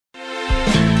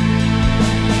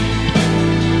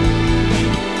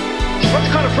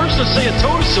gonna say I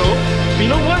told her so. But you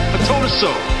know what? I told her so.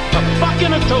 I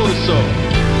fucking told her so.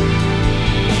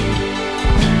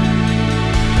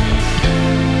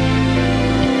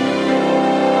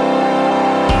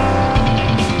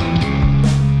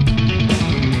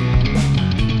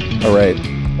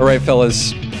 All right,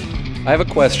 fellas. I have a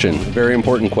question, a very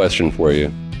important question for you.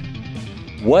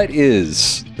 What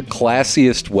is the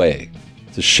classiest way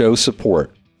to show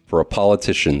support for a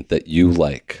politician that you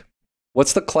like?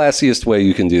 What's the classiest way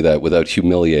you can do that without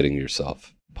humiliating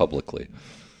yourself publicly?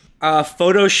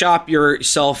 Photoshop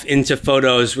yourself into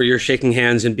photos where you're shaking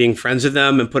hands and being friends with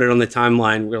them and put it on the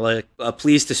timeline. We're like,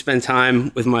 pleased to spend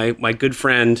time with my good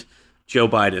friend, Joe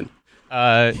Biden.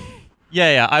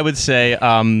 Yeah. I would say,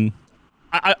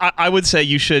 I would say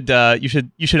you should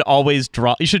always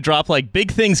drop like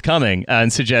big things coming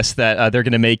and suggest that they're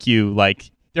going to make you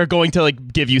they're going to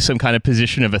give you some kind of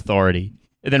position of authority,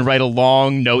 and then write a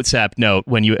long notes app note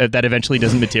when that eventually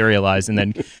doesn't materialize, and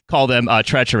then call them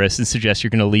treacherous and suggest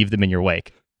you're going to leave them in your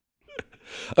wake.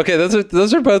 Okay,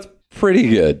 those are both pretty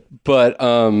good, but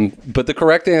the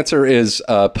correct answer is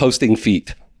posting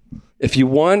feet. If you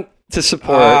want to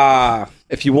support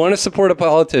a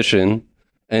politician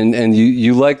and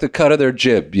you like the cut of their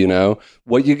jib,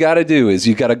 what you got to do is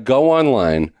you got to go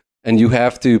online and you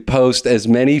have to post as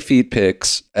many feet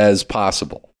pics as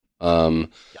possible. I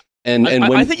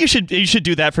think you should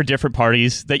do that for different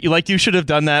parties. That you should have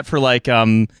done that for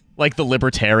the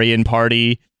Libertarian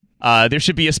Party. There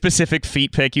should be a specific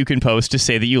feet pic you can post to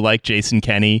say that you like Jason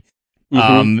Kenney.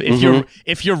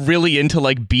 If you're really into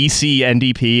BC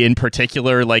NDP in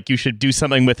particular, you should do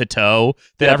something with a toe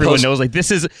that everyone knows.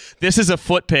 This is a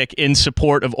foot pic in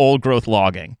support of old growth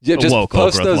logging. Yeah, just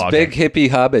post those big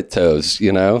hippie hobbit toes.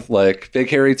 Big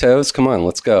hairy toes. Come on,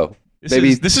 let's go.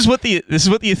 This is what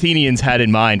the Athenians had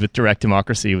in mind with direct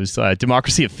democracy. Was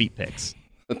democracy of feet pics.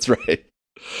 That's right.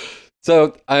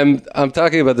 So I'm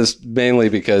talking about this mainly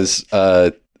because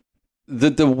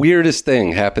the weirdest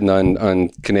thing happened on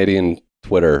Canadian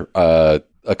Twitter a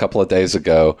couple of days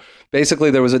ago. Basically,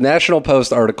 there was a National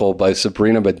Post article by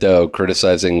Sabrina Badeau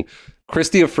criticizing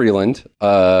Chrystia Freeland,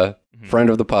 friend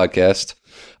of the podcast,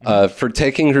 for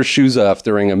taking her shoes off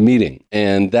during a meeting.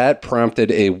 And that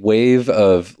prompted a wave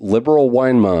of liberal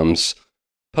wine moms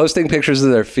posting pictures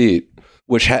of their feet,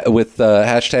 with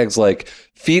hashtags like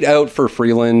 "feet out for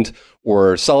Freeland"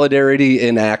 or "solidarity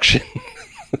in action."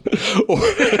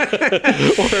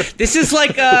 This is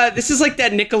like that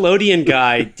Nickelodeon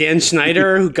guy, Dan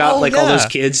Schneider, who got all those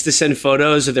kids to send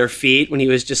photos of their feet when he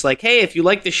was just like, hey, if you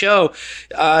like the show,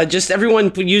 just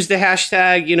everyone use the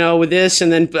hashtag, with this,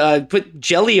 and then put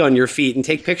jelly on your feet and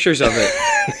take pictures of it.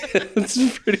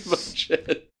 That's pretty much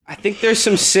it. I think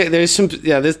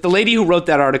the lady who wrote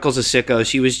that article is a sicko.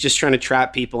 She was just trying to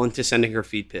trap people into sending her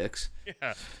feet pics.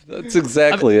 Yeah. That's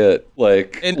exactly it.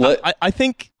 I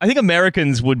think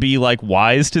Americans would be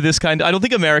wise to this kind. I don't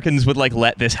think Americans would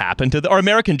let this happen to them, or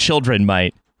American children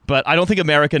might, but I don't think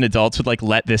American adults would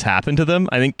let this happen to them.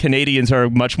 I think Canadians are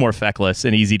much more feckless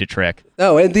and easy to trick.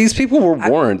 No, and these people were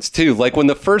warned too. When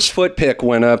the first foot pic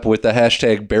went up with the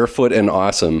hashtag barefoot and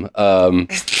awesome.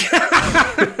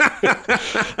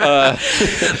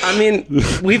 I mean,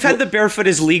 we've had the barefoot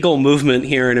is legal movement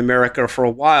here in America for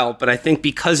a while, but I think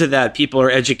because of that, people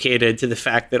are educated to the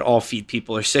fact that all feet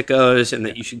people are sickos and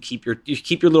that you should keep your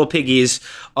little piggies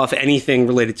off anything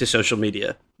related to social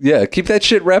media. Yeah, keep that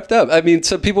shit wrapped up. I mean,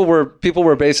 so people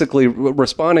were basically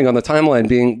responding on the timeline,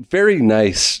 being very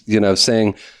nice,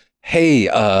 saying, "Hey,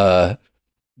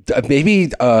 maybe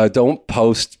don't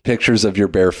post pictures of your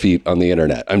bare feet on the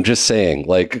internet. I'm just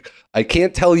saying, I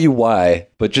can't tell you why,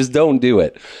 but just don't do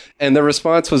it." And the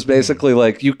response was basically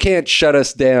you can't shut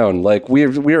us down. We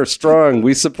are strong.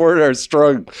 We support our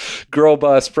strong girl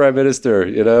boss prime minister.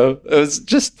 It was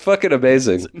just fucking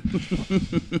amazing.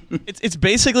 It's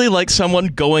basically like someone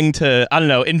going to, I don't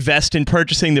know, invest in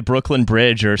purchasing the Brooklyn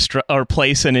Bridge or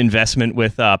place an investment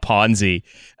with Ponzi.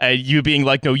 You being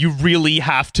like, no, you really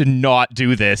have to not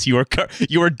do this. You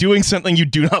are doing something you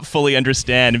do not fully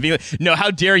understand. And being like, no,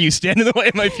 how dare you stand in the way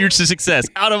of my future success?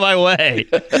 Out of my way.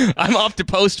 I'm off to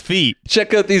post feet.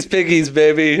 Check out these piggies,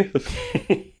 baby.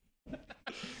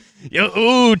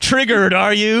 Ooh, triggered,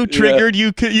 are you? Triggered, yeah.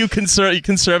 you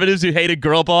conservatives who hate a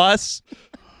girl boss?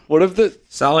 One of the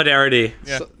solidarity.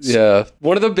 Yeah.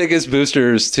 One of the biggest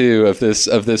boosters too of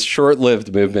this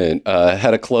short-lived movement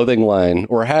has a clothing line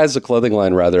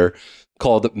rather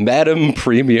called Madam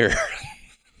Premier.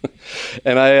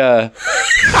 And I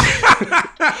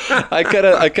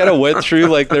kind of went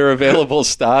through their available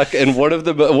stock, and one of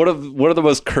the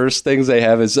most cursed things they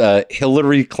have is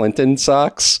Hillary Clinton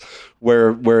socks,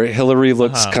 where Hillary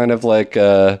looks kind of like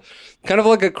kind of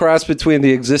like a cross between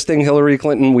the existing Hillary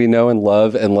Clinton we know and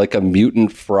love and like a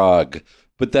mutant frog.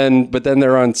 But then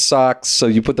they're on socks, so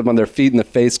you put them on their feet and the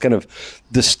face kind of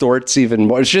distorts even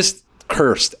more. It's just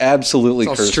cursed, absolutely it's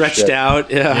all cursed. Stretched shit.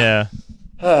 out, yeah.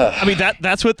 I mean,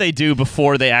 that's what they do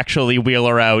before they actually wheel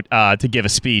her out to give a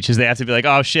speech. Is they have to be like,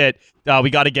 oh shit, we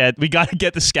got to get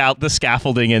the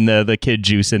scaffolding and the kid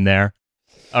juice in there,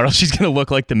 or else she's gonna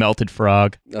look like the melted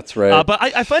frog. That's right. But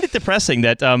I find it depressing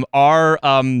that our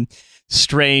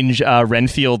strange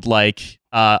Renfield like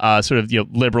sort of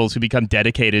liberals who become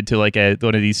dedicated to like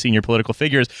one of these senior political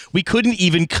figures, we couldn't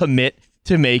even commit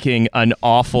to making an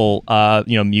awful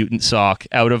mutant sock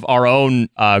out of our own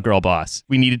girl boss.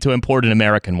 We needed to import an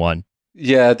American one.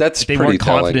 Yeah, that's they pretty weren't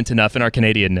confident enough in our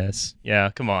Canadianness. Yeah,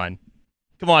 come on,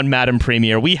 Madam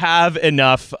Premier. We have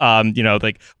enough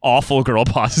like awful girl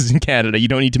bosses in Canada. You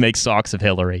don't need to make socks of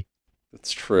Hillary.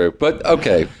 That's true. But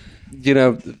okay,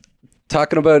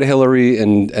 talking about Hillary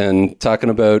and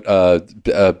talking about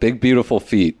big beautiful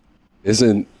feet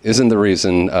isn't the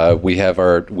reason we have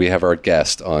our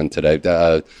guest on today.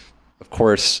 Of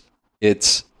course,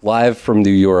 it's live from New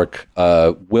York.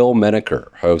 Will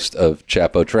Menaker, host of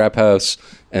Chapo Trap House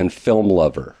and Film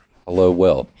Lover. Hello,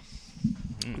 Will.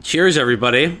 Cheers,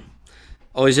 everybody.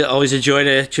 Always a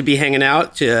joy to be hanging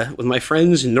out with my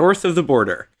friends north of the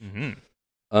border.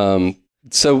 Mm-hmm.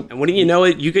 So, and what do you know?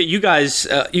 You guys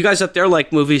up there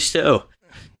like movies too.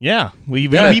 Yeah, we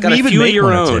got even a few make of your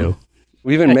one own. or two.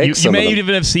 We even make some. You may of them.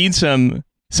 even have seen some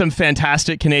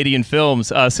fantastic Canadian films,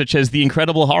 such as The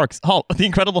Incredible Hulk,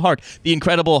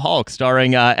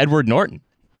 starring Edward Norton,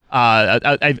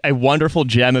 a wonderful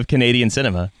gem of Canadian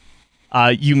cinema.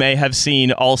 You may have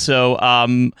seen also,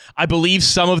 I believe,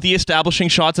 some of the establishing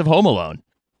shots of Home Alone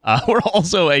were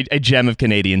also a gem of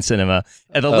Canadian cinema.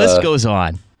 And the list goes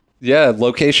on. Yeah,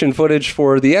 location footage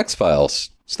for The X-Files,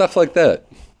 stuff like that.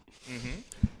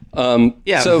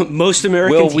 So most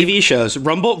American TV shows.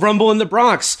 Rumble in the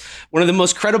Bronx, one of the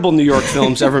most credible New York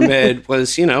films ever made,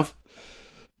 was I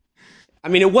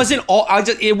mean, it wasn't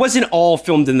all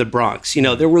filmed in the Bronx.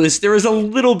 There was a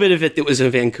little bit of it that was in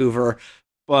Vancouver,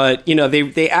 but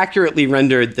they accurately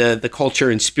rendered the culture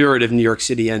and spirit of New York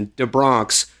City and the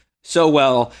Bronx so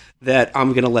well that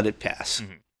I'm going to let it pass.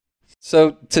 Mm-hmm.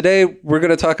 So today we're going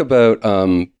to talk about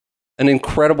an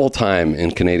incredible time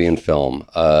in Canadian film.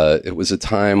 It was a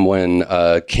time when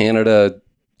Canada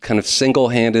kind of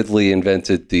single-handedly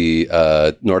invented the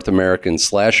North American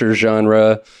slasher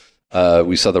genre.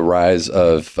 We saw the rise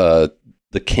of the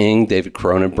King, David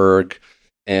Cronenberg,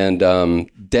 and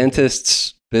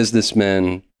dentists,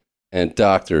 businessmen, and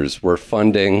doctors were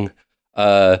funding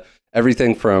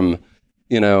everything from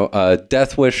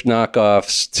Death Wish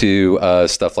knockoffs to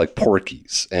stuff like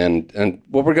Porky's. And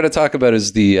what we're going to talk about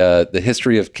is the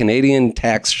history of Canadian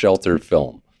tax shelter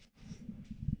film.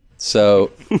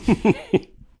 So,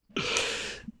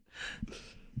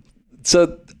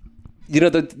 the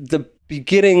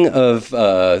beginning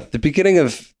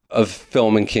of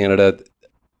film in Canada,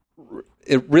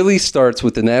 it really starts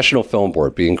with the National Film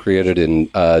Board being created in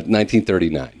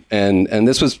 1939. And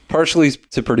this was partially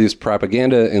to produce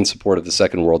propaganda in support of the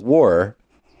Second World War,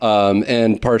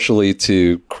 and partially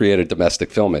to create a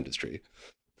domestic film industry.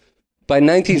 By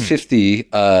 1950,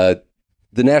 the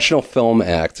National Film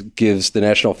Act gives the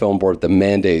National Film Board the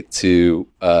mandate to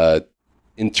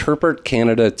interpret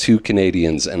Canada to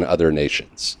Canadians and other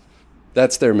nations.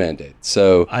 That's their mandate.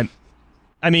 So,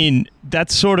 I mean,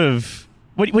 that's sort of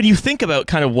when you think about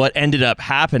kind of what ended up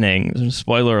happening.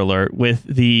 Spoiler alert! With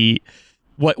the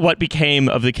what became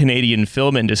of the Canadian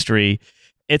film industry,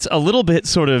 it's a little bit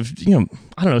sort of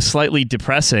slightly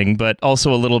depressing, but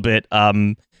also a little bit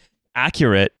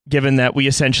accurate, given that we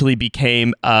essentially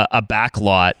became a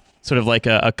backlot, sort of like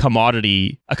a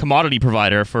commodity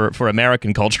provider for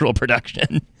American cultural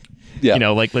production. Yeah,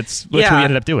 that's what we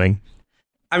ended up doing.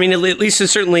 I mean, at least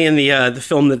certainly in the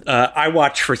film that I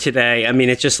watched for today, I mean,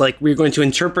 it's just like we're going to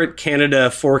interpret Canada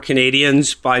for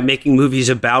Canadians by making movies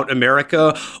about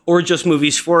America, or just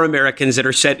movies for Americans that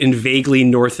are set in vaguely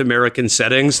North American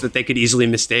settings that they could easily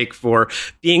mistake for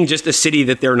being just a city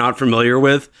that they're not familiar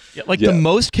with. The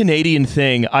most Canadian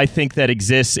thing I think that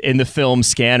exists in the film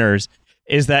Scanners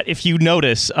is that if you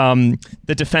notice,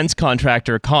 the defense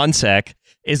contractor Consec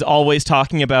is always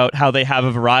talking about how they have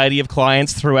a variety of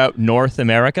clients throughout North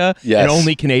America, and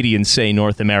only Canadians say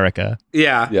North America.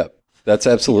 Yeah. That's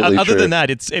absolutely true. Other than that,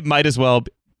 it might as well.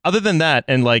 Other than that,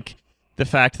 and like the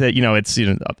fact that it's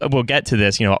we'll get to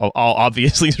this. All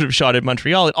obviously sort of shot in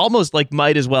Montreal. It almost like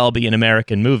might as well be an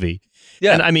American movie.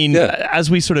 Yeah, and I mean,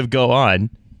 as we sort of go on,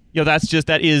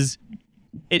 that is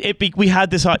we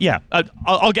had this.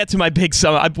 I'll get to my big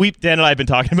sum up. Dan and I have been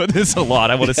talking about this a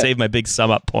lot. I want to save my big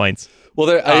sum up points. Well,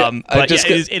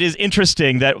 it is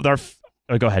interesting that our.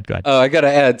 Oh, go ahead. I got to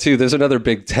add too. There's another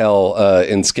big tell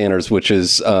in Scanners, which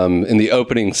is in the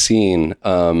opening scene.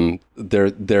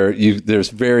 There's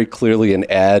very clearly an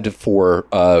ad for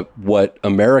what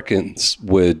Americans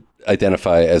would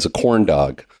identify as a corn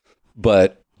dog,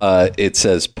 but it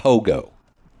says pogo,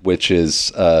 which is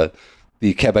the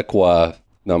Quebecois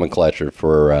nomenclature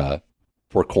for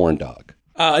corn dog.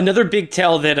 Another big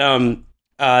tell that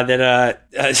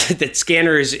that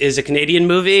Scanners is a Canadian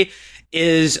movie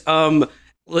is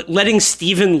letting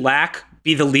Stephen Lack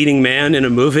be the leading man in a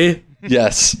movie.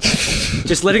 Yes.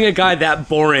 Just letting a guy that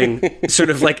boring sort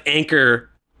of like anchor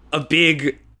a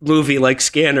big movie like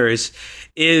Scanners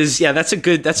is, that's a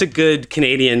good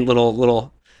Canadian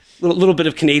little bit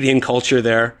of Canadian culture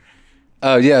there.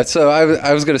 Oh yeah, so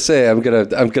I was gonna say I'm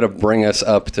gonna bring us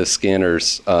up to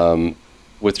Scanners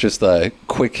with just a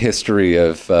quick history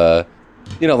of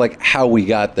like how we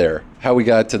got there, how we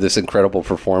got to this incredible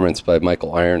performance by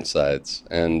Michael Ironsides,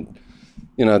 and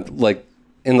like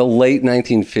in the late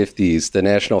 1950s, the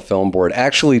National Film Board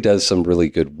actually does some really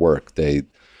good work. They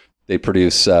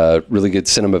produce really good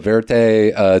cinema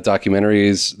verite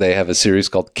documentaries. They have a series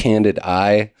called Candid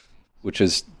Eye, which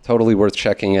is totally worth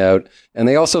checking out. And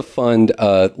they also fund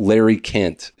Larry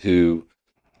Kent, who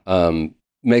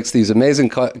makes these amazing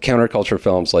counterculture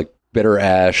films like Bitter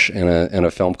Ash and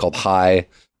a film called High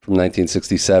from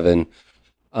 1967.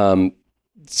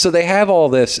 So they have all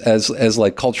this as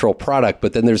like cultural product,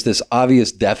 but then there's this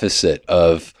obvious deficit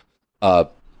of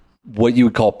what you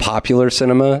would call popular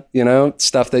cinema,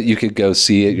 stuff that you could go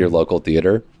see at your local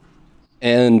theater.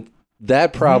 And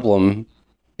that problem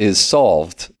is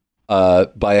solved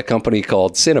by a company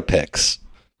called Cinepix,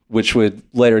 which would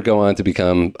later go on to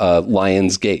become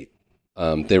Lionsgate.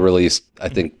 They released, I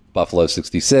think, Buffalo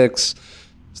 66,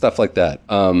 stuff like that.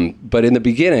 But in the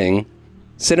beginning,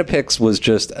 Cinepix was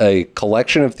just a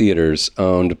collection of theaters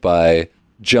owned by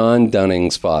John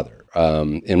Dunning's father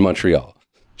in Montreal.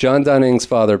 John Dunning's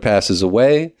father passes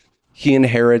away. He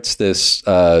inherits this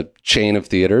chain of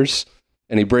theaters,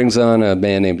 and he brings on a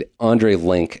man named Andre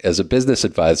Link as a business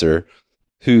advisor,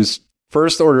 whose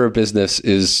first order of business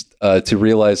is to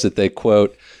realize that they,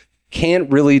 quote, can't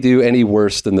really do any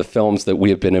worse than the films that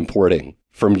we have been importing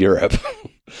from Europe.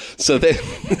 So they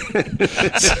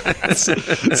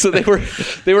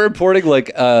they were importing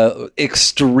like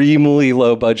extremely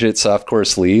low budget softcore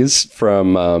sleaze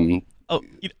from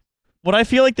what I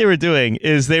feel like they were doing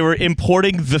is they were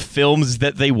importing the films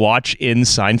that they watch in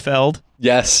Seinfeld.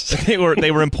 Yes. They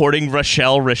were importing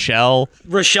Rochelle.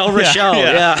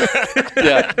 Yeah.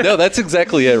 Yeah. No, that's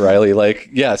exactly it, Riley.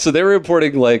 Like, yeah. So they were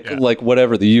importing like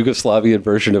whatever, the Yugoslavian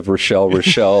version of Rochelle,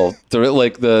 to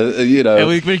like the, And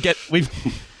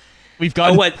we've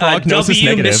got what prognosis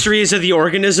negative. Mysteries of the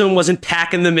Organism wasn't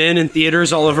packing them in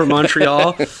theaters all over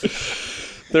Montreal.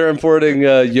 They're importing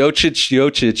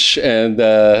Jocic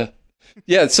and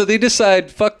so they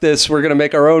decide, fuck this, we're going to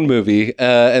make our own movie.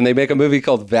 And they make a movie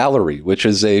called Valerie, which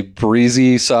is a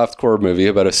breezy softcore movie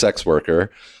about a sex worker.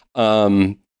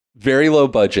 Very low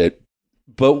budget.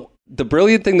 But the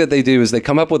brilliant thing that they do is they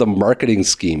come up with a marketing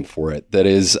scheme for it that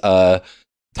is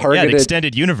targeted. An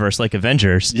extended universe like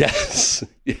Avengers. Yes.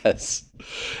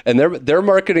 And their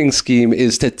marketing scheme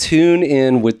is to tune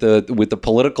in with the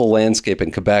political landscape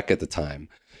in Quebec at the time.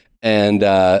 And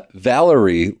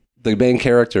Valerie, the main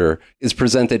character, is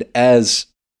presented as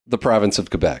the province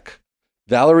of Quebec.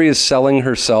 Valerie is selling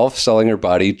her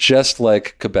body, just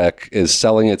like Quebec is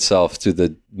selling itself to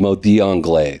the maudit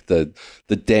anglais, the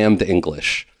damned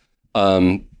English.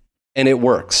 And it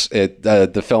works.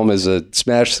 The film is a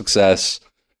smash success.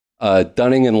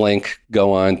 Dunning and Link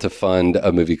go on to fund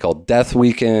a movie called Death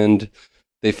Weekend.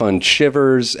 They fund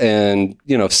Shivers and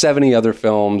 70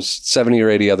 or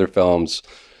 80 other films.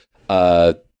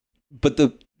 But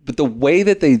the way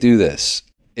that they do this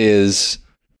is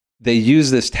they use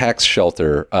this tax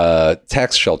shelter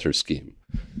scheme.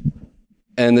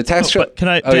 And the tax shelter. Can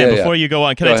I, Dan, before you go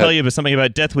on, can I tell you something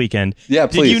about Death Weekend? Yeah,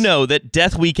 please. Did you know that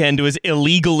Death Weekend was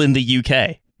illegal in the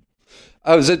UK?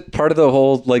 Oh, is it part of the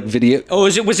whole video? Oh,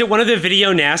 was it one of the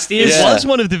video nasties? It was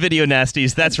one of the video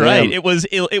nasties. That's right. It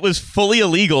was fully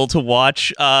illegal to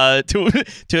watch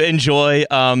to enjoy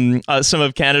some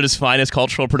of Canada's finest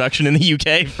cultural production in the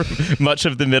UK for much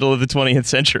of the middle of the 20th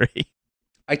century.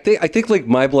 I think like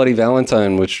My Bloody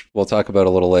Valentine, which we'll talk about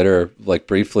a little later, like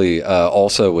briefly,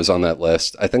 also was on that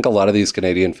list. I think a lot of these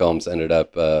Canadian films ended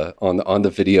up on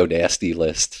the video nasty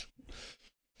list.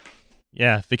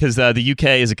 Yeah, because the UK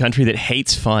is a country that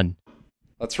hates fun.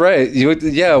 That's right.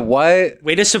 Why?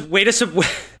 Way to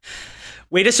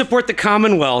support the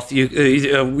Commonwealth,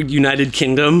 United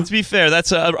Kingdom. To be fair,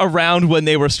 that's around when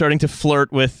they were starting to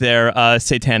flirt with their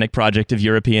satanic project of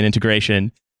European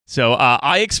integration. So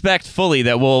I expect fully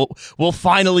that we'll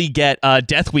finally get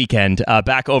Death Weekend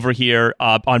back over here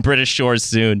on British shores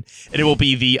soon, and it will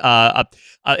be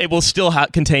it will still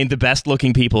contain the best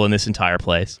looking people in this entire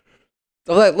place.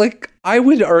 Like, I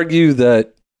would argue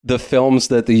that the films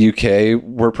that the UK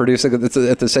were producing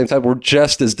at the same time were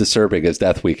just as disturbing as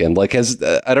Death Weekend. Like,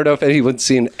 I don't know if anyone's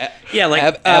seen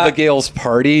Abigail's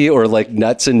Party or like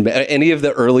Nuts and any of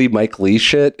the early Mike Leigh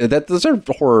shit. Those are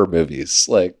horror movies.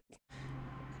 Like,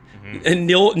 and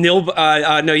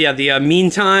the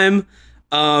Meantime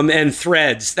and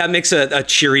Threads. That makes a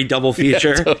cheery double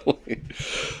feature. Yeah, totally.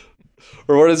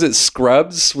 Or what is it?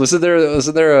 Scrubs? Wasn't there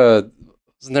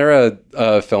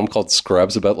a film called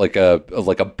Scrubs about like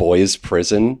a boys'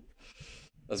 prison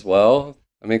as well?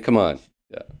 I mean, come on.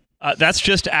 Yeah. That's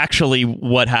just actually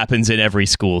what happens in every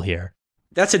school here.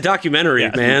 That's a documentary,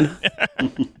 man.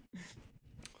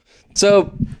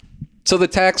 So the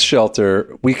tax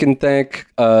shelter, we can thank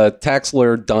tax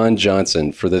lawyer Don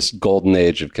Johnson for this golden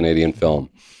age of Canadian film.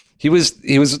 He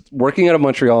was working out of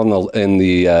Montreal in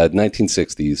the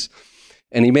 1960s,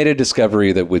 and he made a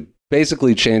discovery that would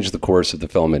basically changed the course of the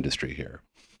film industry here.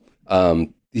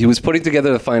 He was putting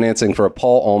together the financing for a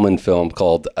Paul Ullman film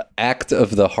called Act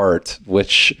of the Heart,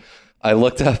 which I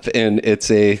looked up, and it's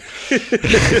another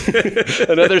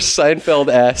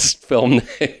Seinfeld-ass film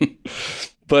name.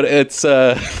 But it's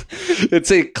a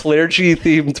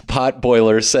clergy-themed pot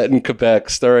boiler set in Quebec,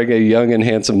 starring a young and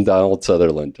handsome Donald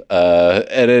Sutherland.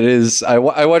 And it is. I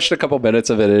watched a couple minutes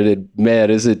of it, and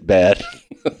man, is it bad.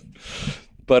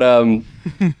 But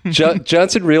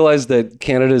Johnson realized that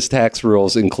Canada's tax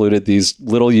rules included these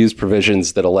little-used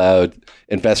provisions that allowed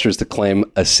investors to claim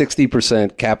a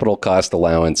 60% capital cost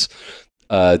allowance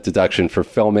deduction for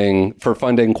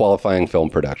funding qualifying film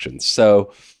productions.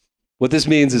 So what this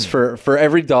means is for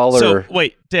every dollar... So,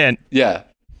 wait, Dan. Yeah.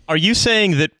 Are you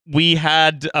saying that we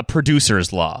had a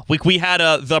producer's law? We had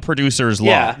the producer's law?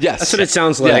 Yeah, yes. That's what it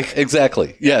sounds like. Yeah,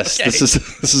 exactly. Yes, okay.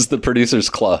 This is the producer's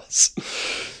clause.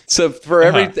 So for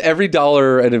every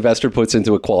dollar an investor puts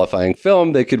into a qualifying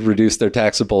film, they could reduce their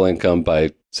taxable income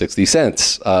by 60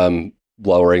 cents,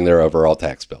 lowering their overall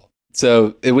tax bill.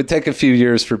 So it would take a few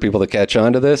years for people to catch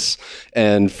on to this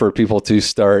and for people to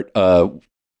start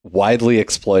widely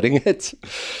exploiting it.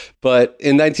 But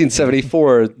in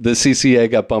 1974, the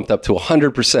CCA got bumped up to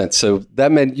 100%. So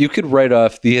that meant you could write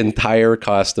off the entire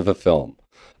cost of a film.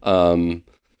 And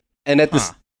at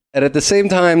the same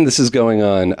time this is going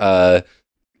on,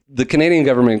 the Canadian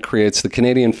government creates the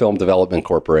Canadian Film Development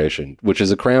Corporation, which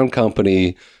is a crown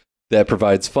company that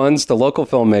provides funds to local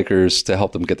filmmakers to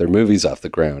help them get their movies off the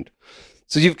ground.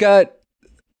 So you've got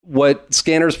what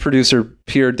Scanners producer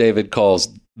Pierre David calls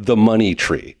the money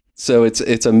tree. So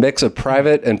it's a mix of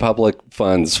private and public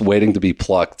funds waiting to be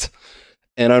plucked.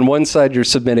 And on one side, you're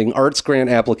submitting arts grant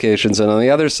applications, and on the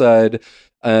other side,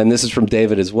 and this is from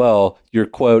David as well, you're,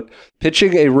 quote,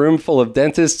 pitching a room full of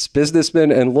dentists,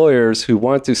 businessmen, and lawyers who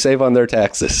want to save on their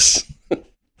taxes.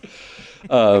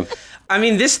 I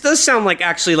mean, this does sound like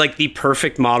actually like the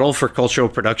perfect model for cultural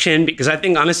production, because I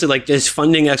think honestly, like just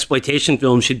funding exploitation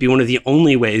films should be one of the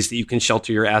only ways that you can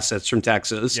shelter your assets from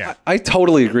taxes. Yeah. I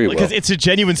totally agree with because it's a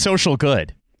genuine social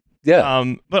good.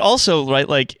 Yeah. But also, right,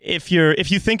 like if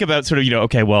you think about sort of,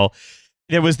 okay, well,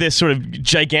 there was this sort of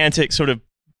gigantic sort of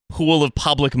pool of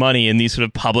public money and these sort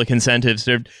of public incentives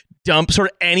to dump sort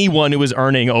of anyone who was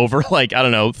earning over like, I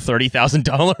don't know,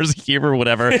 $30,000 a year or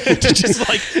whatever to just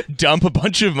like dump a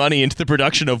bunch of money into the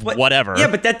production of whatever. Yeah,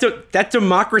 but that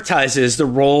democratizes the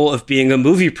role of being a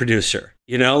movie producer.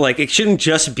 You know, like it shouldn't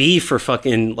just be for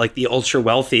fucking like the ultra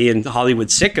wealthy and Hollywood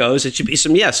sickos. It should be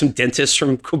some dentists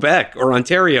from Quebec or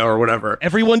Ontario or whatever.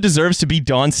 Everyone deserves to be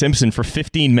Don Simpson for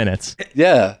 15 minutes.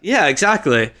 Yeah. Yeah,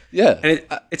 exactly. Yeah. And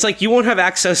it's like you won't have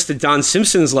access to Don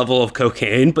Simpson's level of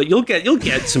cocaine, but you'll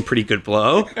get some pretty good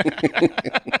blow.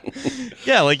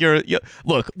 Yeah, like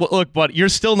look, but you're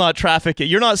still not trafficking.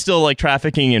 You're not still like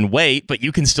trafficking in weight, but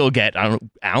you can still get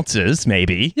ounces,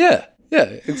 maybe. Yeah. Yeah,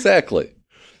 exactly.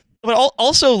 But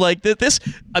also, like this,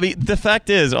 I mean, the fact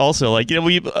is also like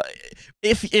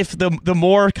if the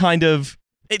more kind of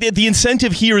the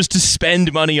incentive here is to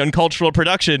spend money on cultural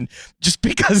production just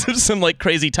because of some like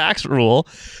crazy tax rule,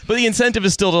 but the incentive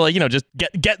is still to like just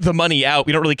get the money out.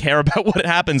 We don't really care about what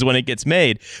happens when it gets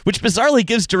made, which bizarrely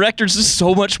gives directors just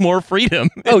so much more freedom.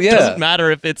 Oh yeah, it doesn't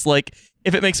matter if it's like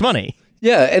if it makes money.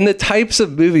 Yeah, and the types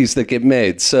of movies that get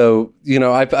made. So,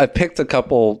 I picked a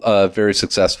couple very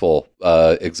successful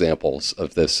examples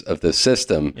of this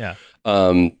system. Yeah.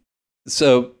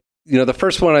 So, the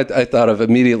first one I thought of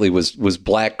immediately was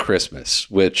Black Christmas,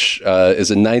 which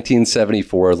is a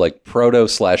 1974 like proto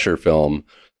slasher film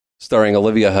starring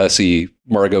Olivia Hussey,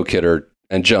 Margot Kidder,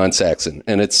 and John Saxon,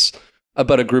 and it's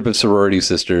about a group of sorority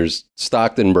sisters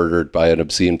stalked and murdered by an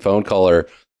obscene phone caller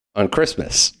on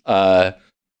Christmas.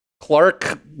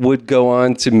 Clark would go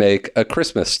on to make A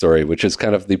Christmas Story, which is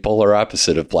kind of the polar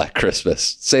opposite of Black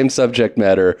Christmas. Same subject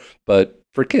matter, but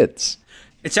for kids.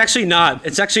 It's actually not.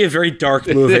 It's actually a very dark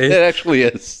movie. It actually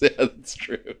is. Yeah, that's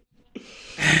true.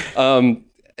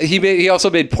 He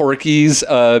also made Porky's,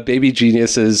 Baby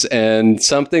Geniuses, and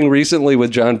something recently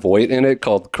with Jon Voight in it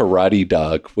called Karate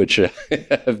Dog, which I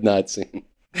have not seen.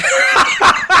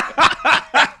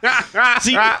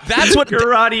 See, that's what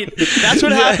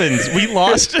happens.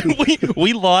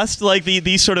 We lost like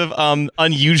these sort of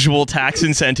unusual tax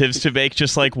incentives to make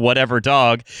just like whatever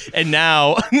dog, and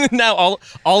now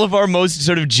all of our most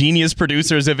sort of genius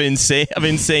producers of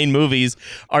insane movies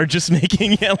are just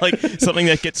making like something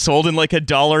that gets sold in like a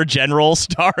Dollar General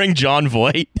starring Jon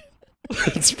Voight.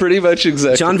 It's pretty much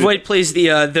exactly. Jon Voight plays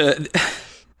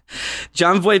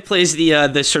Jon Voight plays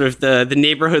the sort of the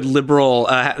neighborhood liberal,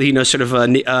 sort of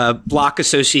a block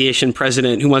association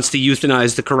president who wants to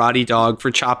euthanize the karate dog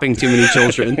for chopping too many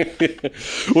children.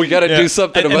 We got to do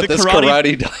something about this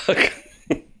karate dog.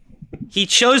 He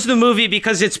chose the movie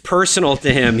because it's personal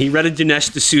to him. He read a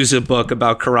Dinesh D'Souza book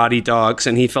about karate dogs,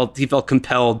 and he felt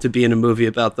compelled to be in a movie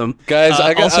about them. Guys,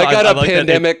 I got a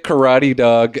pandemic karate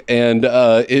dog, and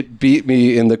it beat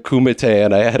me in the kumite,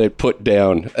 and I had it put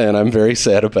down, and I'm very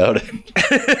sad about it.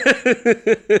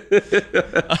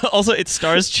 Also, it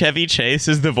stars Chevy Chase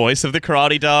as the voice of the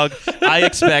karate dog. I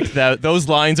expect that those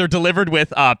lines are delivered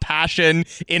with passion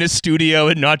in a studio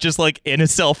and not just like in a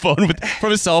cell phone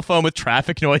from a cell phone with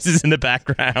traffic noises in the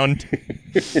background.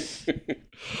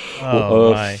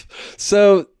 My.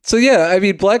 So yeah, I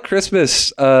mean, Black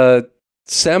Christmas,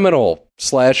 seminal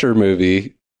slasher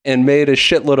movie, and made a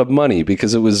shitload of money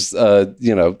because it was,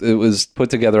 it was put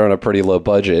together on a pretty low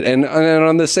budget. And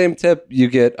on the same tip, you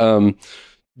get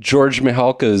George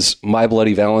Mihalka's My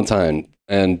Bloody Valentine,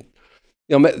 and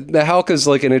Mihalka's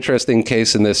like an interesting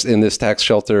case in this tax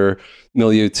shelter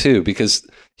milieu too, because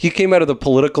he came out of the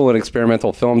political and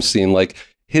experimental film scene. Like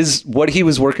what he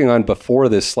was working on before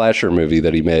this slasher movie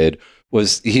that he made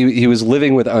was he was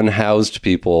living with unhoused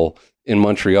people in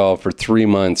Montreal for 3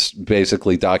 months,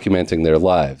 basically documenting their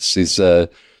lives. He's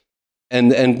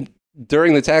and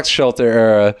during the tax shelter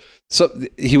era, so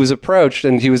he was approached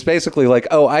and he was basically like,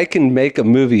 "Oh, I can make a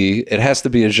movie. It has to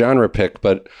be a genre pick,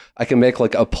 but I can make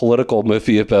like a political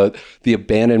movie about the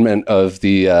abandonment of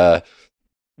the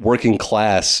working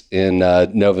class in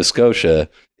Nova Scotia.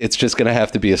 It's just going to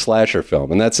have to be a slasher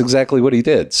film." And that's exactly what he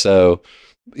did. So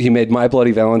he made My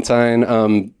Bloody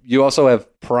Valentine. You also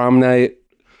have Prom Night,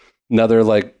 another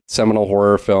like seminal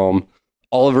horror film.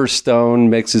 Oliver Stone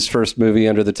makes his first movie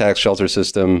under the tax shelter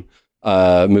system,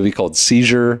 a movie called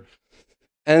Seizure.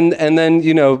 And then,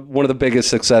 one of the biggest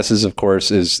successes, of course,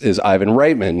 is Ivan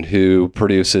Reitman, who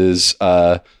produces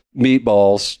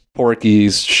Meatballs,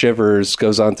 Porky's, Shivers,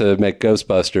 goes on to make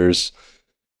Ghostbusters,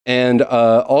 and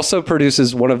also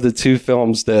produces one of the two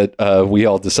films that we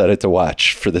all decided to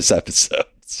watch for this episode.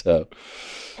 So,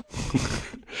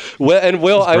 well, and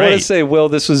Will, I want to say, Will,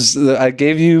 this was I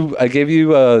gave you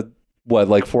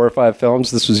like 4 or 5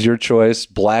 films. This was your choice.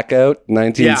 Blackout,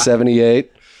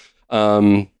 1978.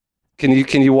 Yeah.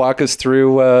 Can you walk us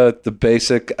through the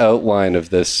basic outline of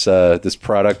this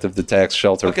product of the tax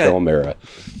shelter film era?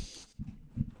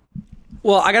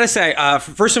 Well, I got to say,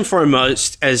 first and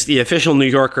foremost, as the official New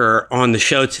Yorker on the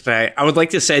show today, I would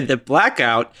like to say that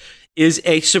Blackout is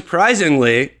a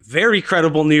surprisingly very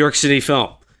credible New York City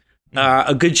film.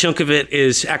 A good chunk of it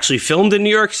is actually filmed in New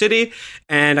York City,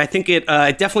 and I think it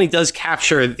definitely does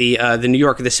capture the New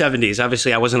York of the 70s.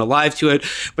 Obviously, I wasn't alive to it,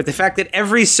 but the fact that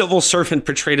every civil servant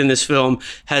portrayed in this film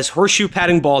has horseshoe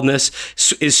padding baldness,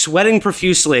 is sweating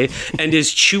profusely, and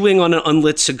is chewing on an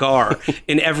unlit cigar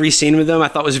in every scene with them, I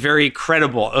thought was very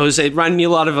credible. It reminded me a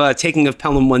lot of Taking of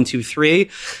Pelham 1, 2, 3.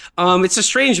 It's a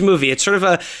strange movie. It's sort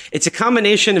of it's a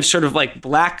combination of sort of like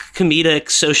black comedic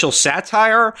social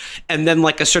satire, and then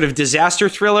like a sort of disaster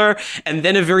thriller, and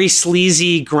then a very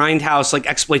sleazy grindhouse like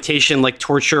exploitation, like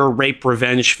torture, rape,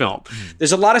 revenge film.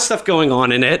 There's a lot of stuff going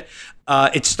on in it.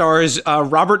 It stars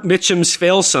Robert Mitchum's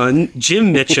fail son,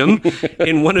 Jim Mitchum,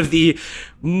 in one of the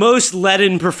most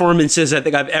leaden performances I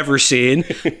think I've ever seen.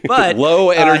 But low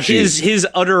energy. His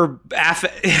utter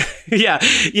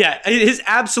his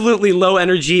absolutely low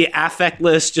energy,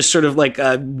 affectless, just sort of like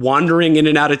wandering in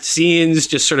and out of scenes,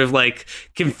 just sort of like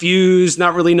confused,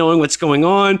 not really knowing what's going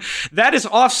on. That is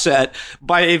offset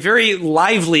by a very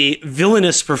lively,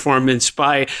 villainous performance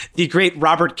by the great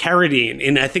Robert Carradine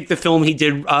in, I think, the film he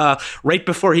did right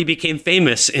before he became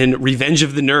famous in Revenge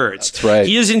of the Nerds. That's right.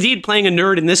 He is indeed playing a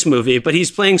nerd in this movie, but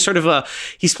he's playing a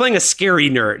scary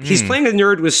nerd. He's playing a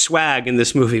nerd with swag in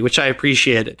this movie, which I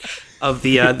appreciated. Of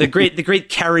the great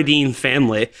Carradine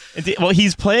family. Well,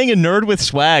 he's playing a nerd with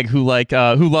swag who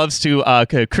loves to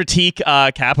critique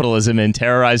capitalism and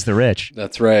terrorize the rich.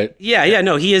 That's right. Yeah.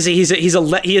 No, he is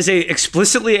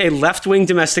explicitly a left-wing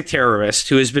domestic terrorist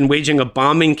who has been waging a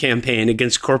bombing campaign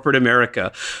against corporate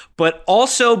America, but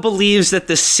also believes that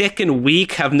the sick and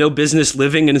weak have no business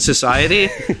living in society.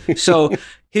 So.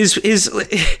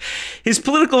 His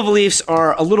political beliefs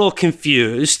are a little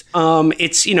confused.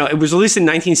 It was released in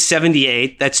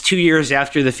 1978. That's 2 years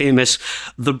after the famous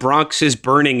The Bronx is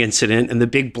Burning incident and the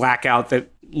big blackout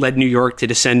that led New York to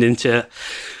descend into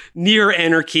near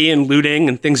anarchy and looting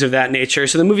and things of that nature.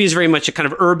 So the movie is very much a kind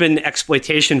of urban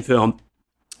exploitation film.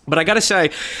 But I got to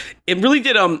say, it really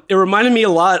did. It reminded me a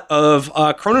lot of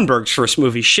Cronenberg's first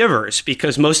movie, Shivers,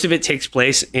 because most of it takes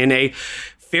place in a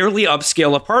fairly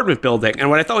upscale apartment building. And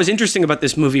what I thought was interesting about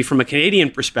this movie from a Canadian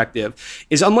perspective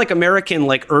is, unlike American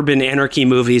urban anarchy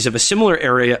movies of a similar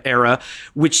era,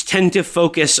 which tend to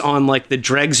focus on the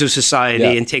dregs of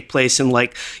society and take place in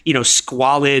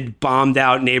squalid, bombed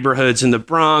out neighborhoods in the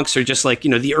Bronx, or just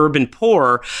the urban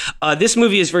poor. This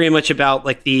movie is very much about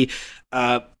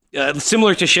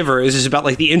similar to Shivers, is about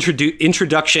the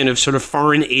introduction of sort of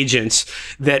foreign agents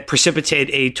that precipitate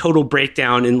a total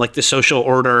breakdown in the social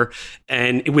order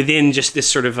and within just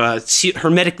this sort of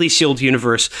hermetically sealed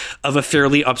universe of a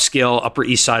fairly upscale Upper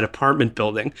East Side apartment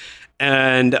building.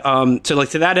 And to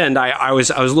that end,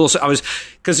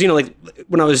 because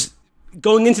when I was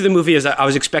going into the movie, I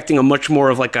was expecting a much more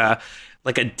of a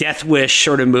Death Wish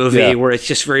sort of movie where it's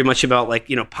just very much about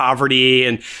poverty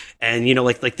and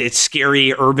the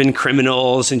scary urban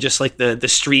criminals and just the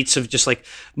streets of just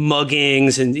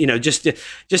muggings and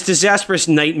just disastrous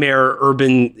nightmare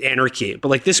urban anarchy.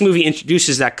 But this movie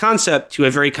introduces that concept to a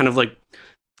very kind of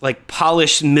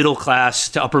polished middle class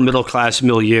to upper middle class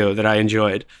milieu that I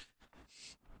enjoyed.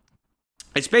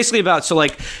 It's basically about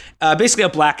basically a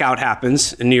blackout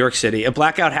happens in New York City. A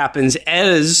blackout happens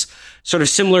as sort of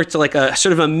similar to a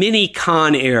sort of a mini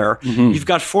Con Air. Mm-hmm. You've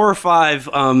got 4 or 5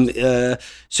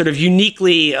 sort of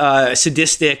uniquely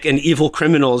sadistic and evil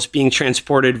criminals being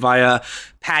transported via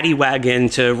paddy wagon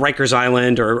to Rikers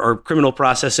Island or criminal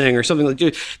processing or something like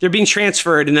that. They're being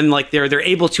transferred, and then they're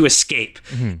able to escape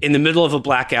in the middle of a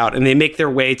blackout, and they make their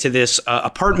way to this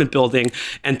apartment building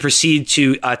and proceed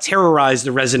to terrorize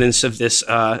the residents of this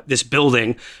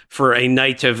building for a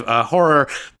night of horror.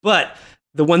 But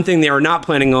the one thing they are not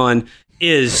planning on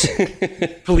is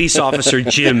police officer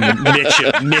Jim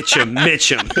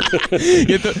Mitchum.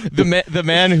 Yeah, the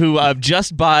man who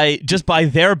just by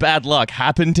their bad luck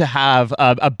happened to have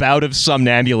a bout of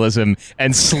somnambulism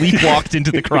and sleepwalked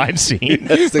into the crime scene,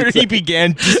 where he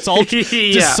began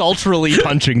desultorily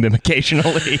punching them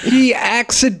occasionally. He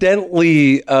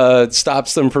accidentally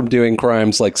stops them from doing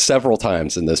crimes several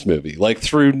times in this movie,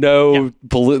 through no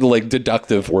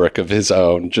deductive work of his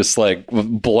own, just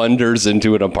blunders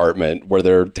into an apartment where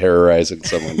they're terrorizing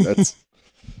someone.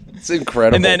 It's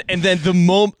incredible. And then the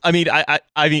moment, I mean,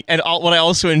 what I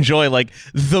also enjoy,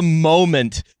 the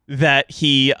moment that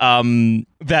he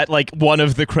that one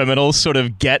of the criminals sort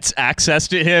of gets access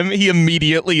to him, he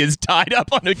immediately is tied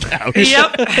up on a couch.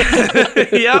 Yep.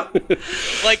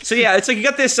 So yeah, it's you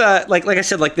got this like I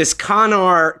said, this Con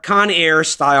Air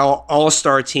style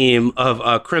all-star team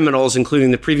of criminals,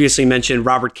 including the previously mentioned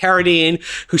Robert Carradine,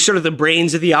 who's sort of the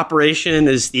brains of the operation,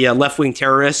 is the left-wing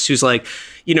terrorist who's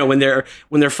when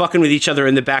they're fucking with each other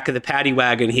in the back of the paddy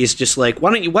wagon, he's just why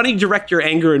don't you direct your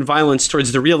anger and violence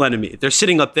towards the real enemy? They're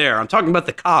sitting up there. I'm talking about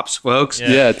the cops, folks.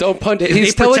 Yeah, don't punch.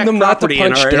 He's telling them not to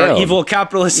punch down. In our evil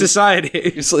capitalist society.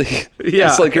 It's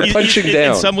you're punching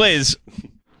down.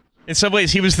 In some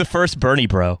ways, he was the first Bernie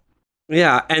bro.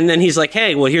 Yeah, and then he's like,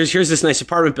 hey, well, here's this nice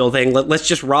apartment building. Let's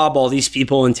just rob all these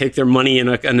people and take their money in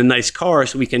a nice car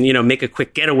so we can, make a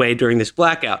quick getaway during this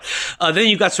blackout. Then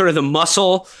you got sort of the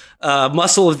muscle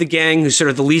Muscle of the gang, who's sort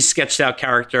of the least sketched out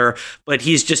character, but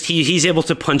he's able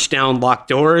to punch down locked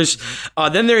doors.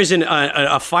 Then there's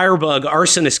a firebug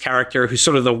arsonist character who's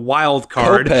sort of the wild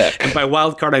card, and by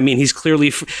wild card I mean he's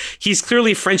clearly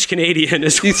French Canadian or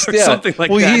something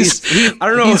like that. I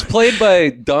don't know. He's played by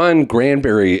Don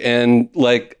Granberry, and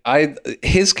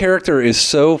his character is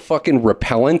so fucking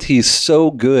repellent. He's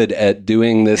so good at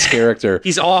doing this character.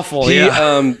 He's awful.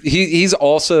 He's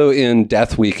also in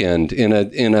Death Weekend in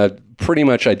a pretty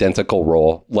much identical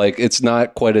role. Like, it's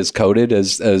not quite as coded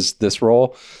as this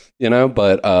role,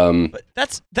 but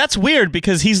that's weird,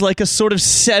 because he's like a sort of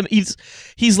he's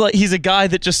a guy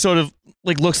that just sort of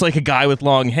like looks like a guy with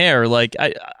long hair. Like,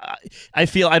 I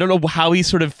feel, I don't know how he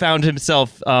sort of found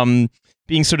himself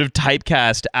being sort of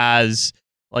typecast as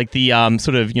like the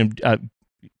sort of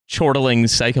chortling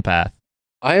psychopath.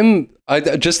 I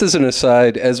just as an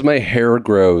aside, as my hair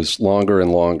grows longer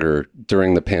and longer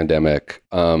during the pandemic,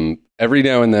 every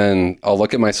now and then I'll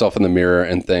look at myself in the mirror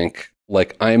and think,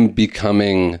 like, I'm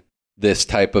becoming this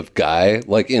type of guy,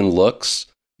 like in looks.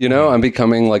 I'm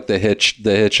becoming like the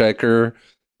hitchhiker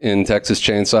in Texas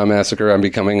Chainsaw Massacre. I'm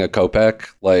becoming a Kopech,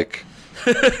 like.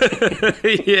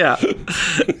 Yeah.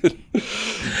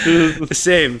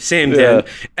 Same, Dan.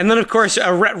 And then, of course,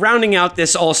 rounding out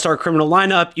this all-star criminal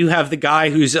lineup, you have the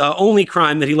guy whose only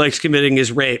crime that he likes committing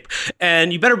is rape.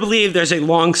 And you better believe there's a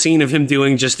long scene of him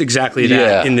doing just exactly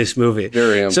that in this movie.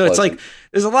 Very unpleasant. So it's like,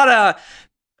 there's a lot of...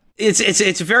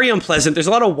 It's very unpleasant. There's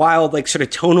a lot of wild, like, sort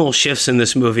of tonal shifts in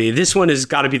this movie. This one has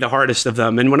got to be the hardest of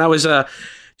them. And when I was...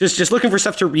 Just looking for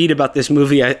stuff to read about this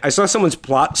movie, I saw someone's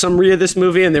plot summary of this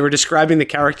movie, and they were describing the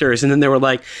characters, and then they were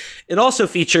like, it also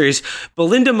features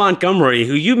Belinda Montgomery,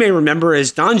 who you may remember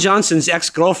as Don Johnson's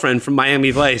ex-girlfriend from Miami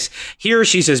Vice. Here,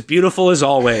 she's as beautiful as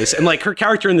always. And like, her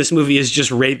character in this movie is just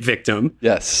rape victim.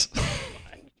 Yes.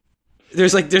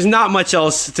 There's not much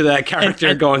else to that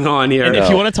character going on here. And if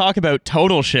you want to talk about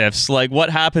total shifts, like, what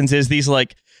happens is these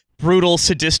like brutal,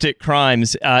 sadistic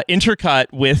crimes intercut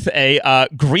with a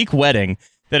Greek wedding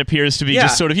that appears to be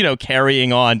just sort of,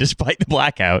 carrying on despite the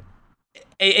blackout.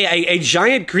 A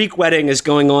giant Greek wedding is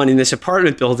going on in this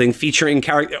apartment building featuring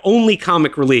character. Only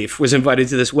comic relief was invited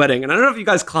to this wedding. And I don't know if you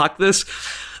guys clocked this,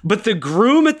 but the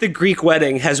groom at the Greek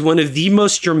wedding has one of the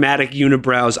most dramatic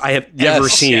unibrows I have ever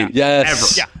seen.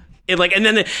 Yes. Ever. Yeah. And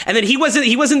then he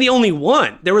wasn't the only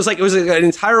one. It was an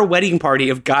entire wedding party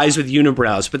of guys with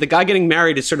unibrows. But the guy getting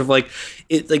married is sort of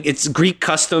it's Greek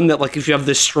custom that, like, if you have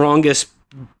the strongest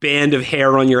band of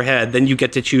hair on your head, then you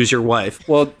get to choose your wife.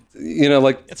 Well,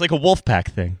 it's like a wolf pack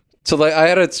thing. So, like, I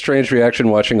had a strange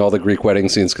reaction watching all the Greek wedding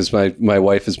scenes because my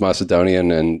wife is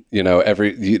Macedonian, and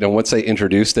once they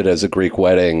introduced it as a Greek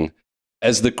wedding,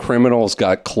 as the criminals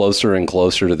got closer and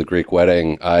closer to the Greek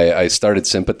wedding, I started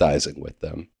sympathizing with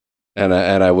them. And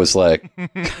I was like,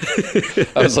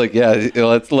 yeah,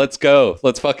 let's go.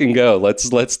 Let's fucking go.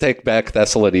 Let's take back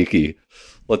Thessaloniki.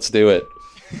 Let's do it.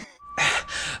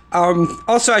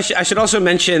 Also, I should also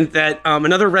mention that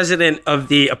another resident of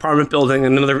the apartment building,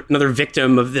 another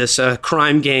victim of this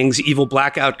crime gang's evil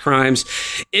blackout crimes,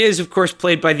 is, of course,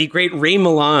 played by the great Ray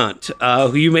Milland,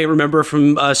 who you may remember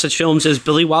from such films as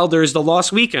Billy Wilder's The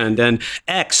Lost Weekend and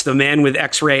X, the man with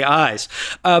X-ray eyes.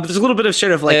 But there's a little bit of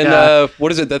sort of like... And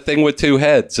what is it? That thing with two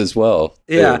heads as well.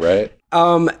 Yeah. Too, right?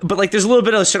 But like, there's a little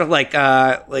bit of sort of like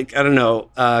I don't know,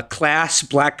 class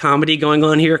black comedy going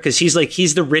on here, because he's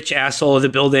the rich asshole of the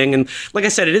building, and like I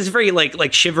said, it is very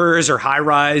like Shivers or High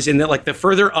Rise, in that, like, the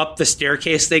further up the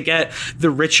staircase they get, the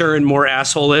richer and more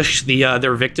asshole-ish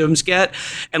their victims get,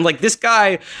 and like, this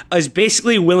guy is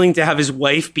basically willing to have his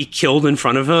wife be killed in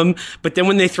front of him, but then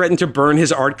when they threaten to burn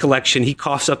his art collection, he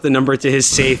coughs up the number to his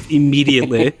safe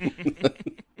immediately.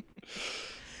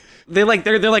 They're like,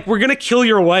 we're going to kill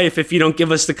your wife if you don't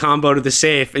give us the combo to the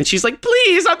safe. And she's like,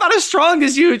 please, I'm not as strong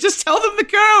as you. Just tell them the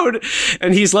code.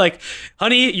 And he's like,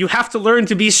 honey, you have to learn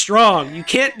to be strong. You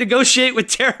can't negotiate with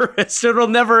terrorists. It'll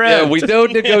never end. Yeah, we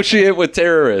don't negotiate with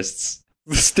terrorists.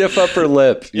 Stiff upper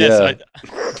lip. Yes,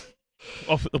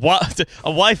 yeah.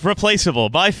 A wife replaceable.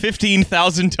 Buy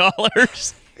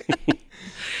 $15,000.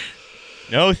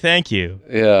 No, thank you.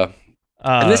 Yeah.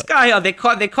 And this guy, they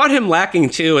caught him lacking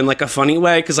too, in like a funny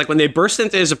way, because like when they burst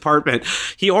into his apartment,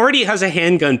 he already has a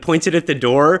handgun pointed at the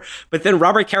door. But then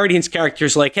Robert Carradine's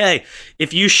character's like, "Hey,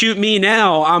 if you shoot me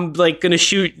now, I'm like gonna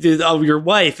shoot your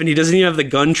wife," and he doesn't even have the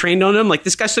gun trained on him. Like,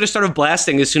 this guy sort of started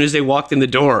blasting as soon as they walked in the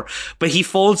door. But he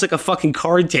folds like a fucking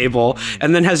card table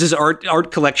and then has his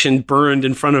art collection burned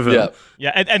in front of him.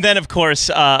 Yeah, and then of course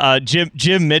Jim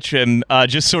Mitchum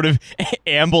just sort of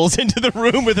ambles into the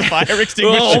room with a fire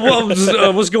extinguisher.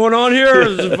 What's going on here?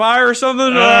 Is it fire or something?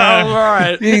 All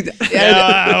right.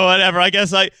 Yeah, whatever. I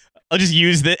guess I'll just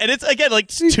use that. And it's, again, like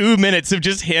 2 minutes of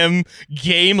just him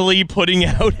gamely putting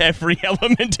out every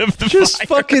element of the just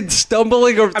fire. fucking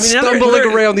stumbling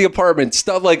around the apartment,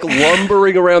 like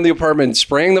lumbering around the apartment,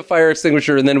 spraying the fire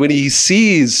extinguisher. And then when he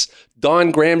sees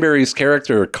Don Granberry's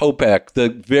character, Kopech, the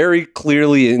very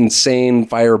clearly insane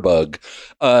firebug,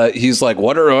 he's like,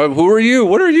 who are you?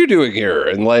 What are you doing here?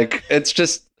 And like,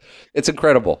 it's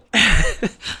incredible.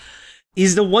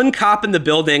 He's the one cop in the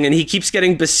building, and he keeps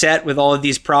getting beset with all of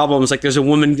these problems. Like, there's a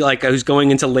woman like who's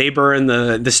going into labor in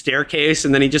the staircase,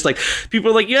 and then he just like,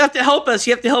 people are like, "You have to help us.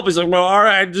 You have to help us." He's like, "Well, all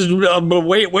right, just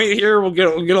wait here. We'll get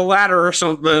a ladder or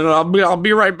something. I'll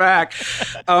be right back."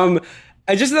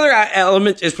 And just another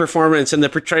element is performance and the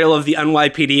portrayal of the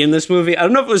NYPD in this movie. I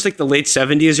don't know if it was like the late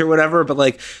 70s or whatever, but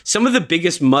like some of the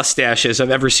biggest mustaches I've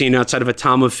ever seen outside of a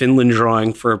Tom of Finland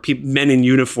drawing for men in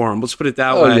uniform. Let's put it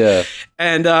that way. Yeah.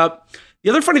 And the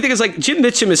other funny thing is, like, Jim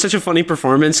Mitchum is such a funny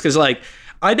performance because, like,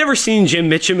 I'd never seen Jim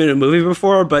Mitchum in a movie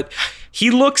before, but he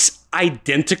looks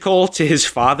identical to his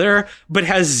father, but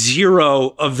has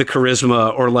zero of the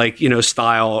charisma or, like,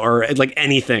 style or, like,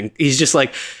 anything. He's just,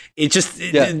 like...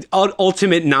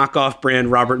 ultimate knockoff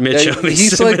brand Robert Mitchum. Yeah,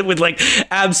 he's with like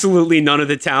absolutely none of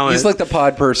the talent. He's like the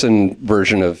pod person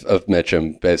version of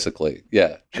Mitchum, basically.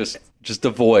 Yeah, just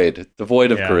devoid of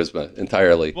charisma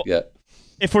entirely. Well, yeah.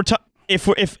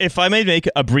 If I may make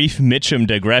a brief Mitchum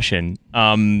digression,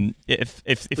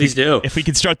 Please do. If we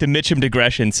could start the Mitchum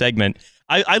digression segment,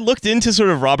 I looked into sort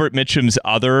of Robert Mitchum's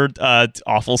other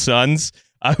awful sons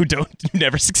who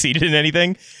never succeeded in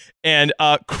anything. And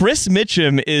Chris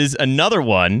Mitchum is another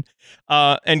one.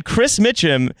 And Chris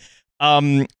Mitchum,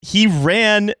 he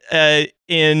ran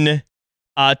in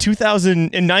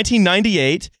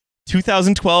 1998,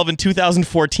 2012, and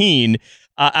 2014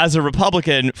 as a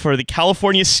Republican for the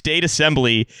California State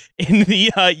Assembly in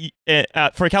the in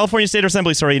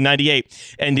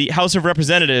 98, and the House of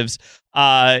Representatives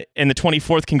in the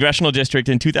 24th Congressional District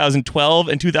in 2012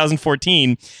 and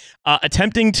 2014,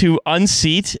 attempting to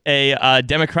unseat a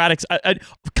Democratic,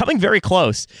 coming very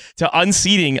close to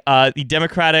unseating the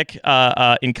Democratic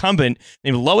incumbent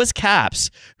named Lois Capps,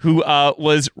 who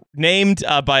was named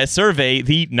by a survey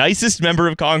the nicest member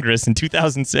of Congress in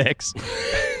 2006.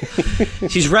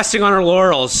 She's resting on her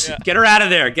laurels. Yeah. Get her out of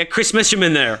there. Get Chris Mitchum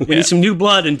in there. We need some new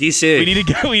blood in D.C. We need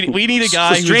a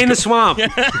guy who's drain the swamp.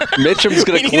 Mitchum's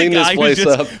going to clean this place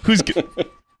up.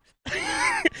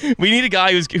 We need a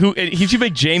guy he should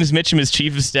make James Mitchum his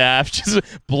chief of staff, just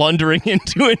blundering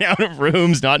into and out of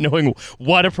rooms, not knowing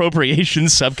what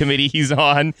appropriations subcommittee he's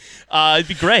on. It'd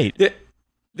be great.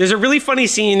 There's a really funny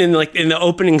scene in the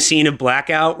opening scene of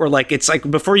Blackout where like it's like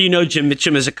before Jim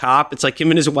Mitchum is a cop, it's like him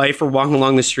and his wife are walking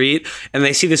along the street and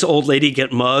they see this old lady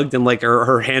get mugged and like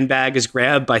her handbag is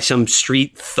grabbed by some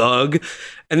street thug,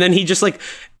 and then he just like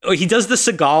he does the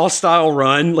Seagal style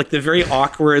run, like the very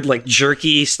awkward, like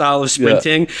jerky style of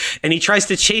sprinting, and he tries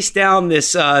to chase down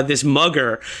this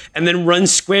mugger, and then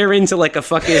runs square into like a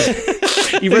fucking.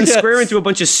 He runs square into a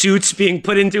bunch of suits being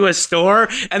put into a store,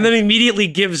 and then immediately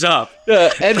gives up. Yeah,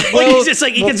 and he's just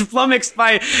like he gets flummoxed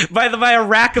by a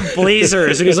rack of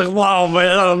blazers, and he's like, "Wow,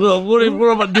 man, what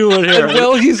am I doing here?" And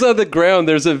while he's on the ground,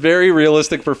 there's a very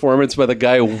realistic performance by the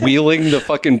guy wheeling the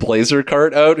fucking blazer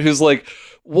cart out, who's like,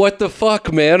 "What the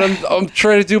fuck, man? I'm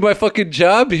trying to do my fucking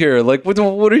job here. Like,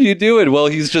 what are you doing?" Well,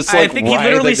 he's just like, I think he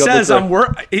literally says, "I'm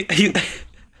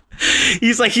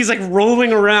He's like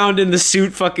rolling around in the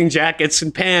suit fucking jackets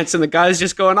and pants, and the guy's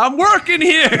just going, "I'm working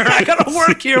here. I gotta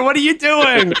work here. What are you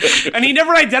doing?" And he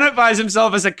never identifies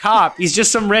himself as a cop. He's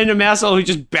just some random asshole who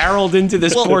just barreled into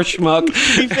this poor schmuck.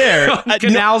 To be fair, on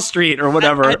Canal Street or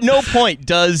whatever. At no point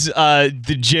does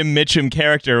the Jim Mitchum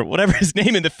character, whatever his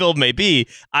name in the film may be,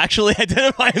 actually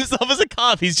identify himself as a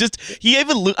cop. He's just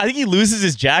I think he loses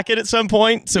his jacket at some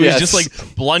point, so he's just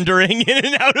like blundering in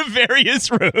and out of various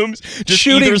rooms, just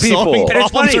shooting people. Solving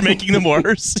problems or making them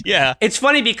worse. Yeah. It's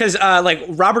funny because like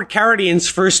Robert Carradine's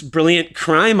first brilliant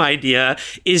crime idea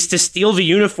is to steal the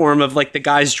uniform of like the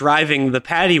guys driving the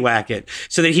paddy wagon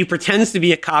so that he pretends to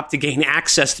be a cop to gain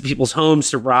access to people's homes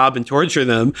to rob and torture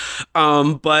them.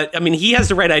 But I mean, he has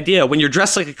the right idea. When you're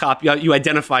dressed like a cop, you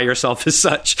identify yourself as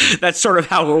such. That's sort of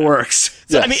how it works.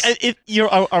 So, yes. I mean,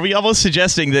 are we almost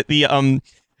suggesting that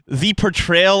the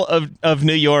portrayal of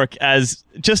New York as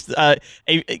just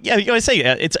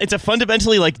it's a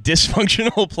fundamentally like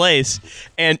dysfunctional place,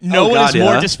 and no one is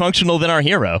more dysfunctional than our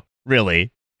hero,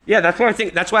 really. Yeah, that's why I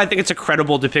think it's a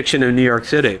credible depiction of New York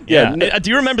City. Yeah. Do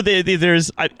you remember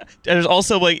there's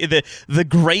also like the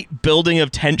great building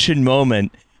of tension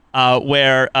moment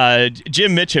where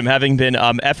Jim Mitchum, having been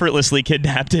effortlessly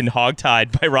kidnapped and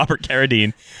hogtied by Robert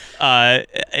Carradine,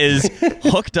 is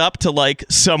hooked up to like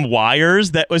some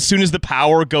wires that as soon as the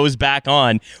power goes back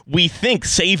on, we think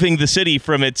saving the city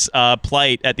from its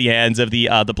plight at the hands of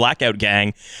the Blackout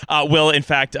gang will in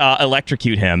fact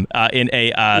electrocute him in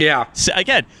a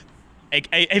again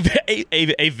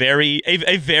a very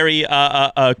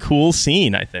cool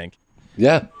scene, I think.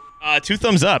 Yeah. 2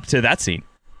 thumbs up to that scene.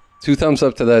 2 thumbs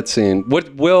up to that scene.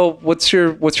 What's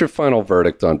your final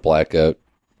verdict on Blackout?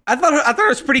 I thought it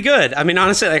was pretty good. I mean,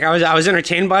 honestly, like I was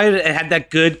entertained by it. It had that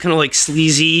good kind of like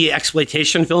sleazy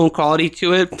exploitation film quality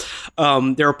to it.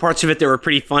 There were parts of it that were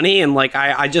pretty funny, and like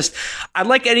I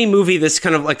like any movie that's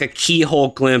kind of like a keyhole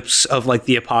glimpse of like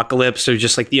the apocalypse or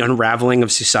just like the unraveling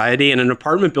of society. And an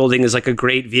apartment building is like a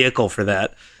great vehicle for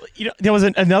that. You know, there was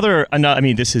another. I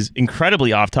mean, this is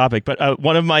incredibly off topic, but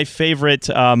one of my favorite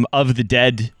of the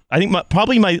Dead. I think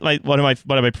probably one of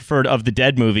my preferred of the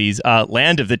Dead movies,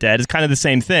 Land of the Dead, is kind of the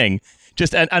same thing.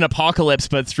 Just an apocalypse,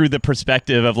 but through the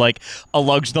perspective of like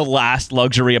the last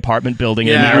luxury apartment building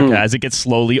in America as it gets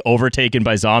slowly overtaken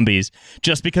by zombies,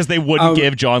 just because they wouldn't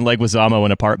give John Leguizamo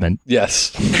an apartment.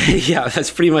 Yes, yeah, that's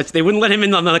pretty much. They wouldn't let him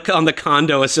in on the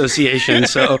condo association.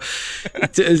 So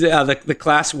the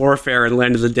class warfare in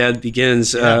Land of the Dead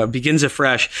begins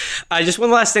afresh. Just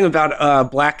one last thing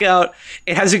about Blackout.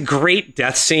 It has a great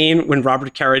death scene when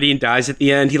Robert Carradine dies at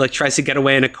the end. He like tries to get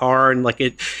away in a car, and like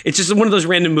it's just one of those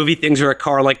random movie things where a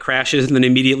car like crashes and then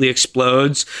immediately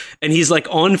explodes, and he's like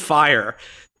on fire.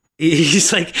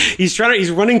 He's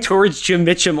running towards Jim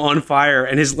Mitchum on fire,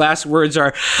 and his last words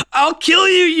are, "I'll kill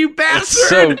you, you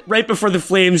bastard!" Right before the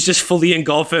flames just fully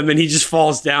engulf him, and he just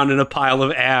falls down in a pile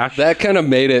of ash. That kind of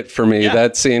made it for me. Yeah.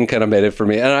 That scene kind of made it for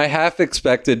me, and I half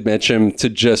expected Mitchum to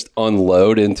just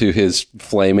unload into his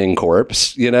flaming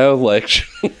corpse, you know, like,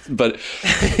 but.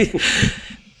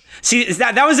 See,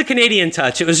 that was a Canadian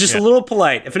touch. It was just a little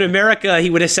polite. If in America,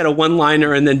 he would have said a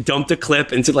one-liner and then dumped a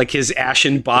clip into like his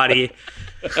ashen body.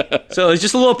 So it was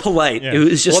just a little polite. Yeah. It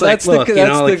was just like, look,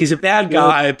 he's a bad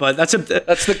guy, but that's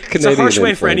the Canadian a harsh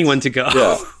way for anyone to go.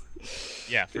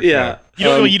 Yeah, yeah, for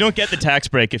sure. You don't get the tax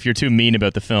break if you're too mean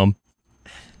about the film.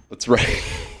 That's right.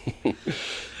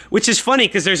 Which is funny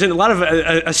because there's a lot of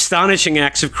astonishing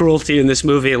acts of cruelty in this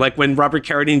movie, like when Robert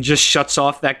Carradine just shuts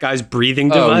off that guy's breathing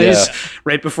device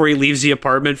right before he leaves the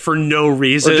apartment for no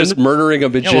reason. Or just murdering a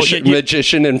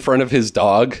magician in front of his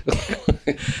dog.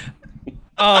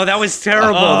 Oh, that was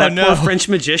terrible. Poor French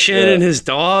magician and his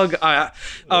dog.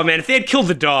 Oh, man, if they had killed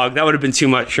the dog, that would have been too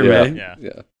much for me. Yeah.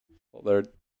 Well,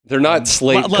 they're not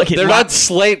Slate. Not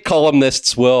Slate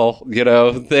columnists. Will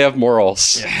they have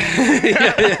morals?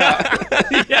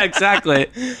 Yeah, exactly.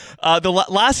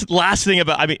 The last thing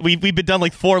about, I mean, we've been done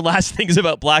like 4 last things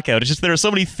about Blackout. It's just there are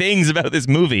so many things about this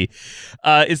movie.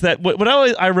 Is that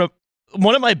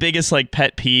one of my biggest like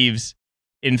pet peeves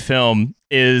in film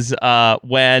is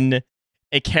when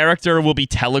a character will be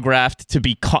telegraphed to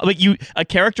be a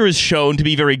character is shown to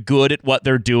be very good at what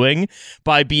they're doing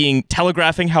by being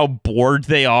telegraphing how bored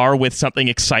they are with something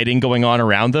exciting going on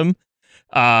around them.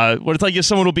 What it's like if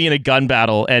someone will be in a gun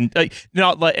battle and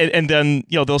and then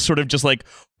they'll sort of just like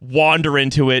wander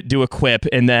into it, do a quip,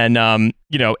 and then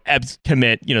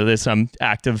commit this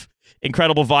act of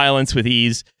incredible violence with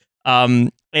ease.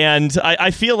 And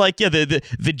I feel like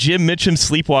the Jim Mitchum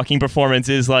sleepwalking performance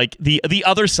is like the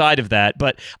other side of that,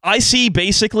 but I see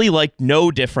basically like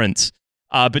no difference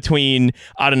between,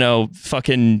 I don't know,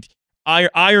 fucking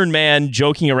Iron Man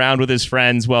joking around with his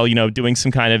friends while doing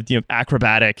some kind of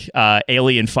acrobatic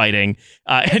alien fighting,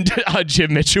 and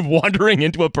Jim Mitchum wandering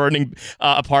into a burning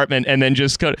apartment and then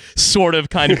just sort of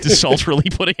desultorily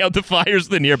putting out the fires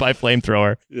of the nearby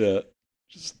flamethrower. Yeah.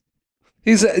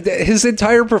 His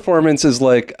entire performance is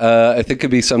like I think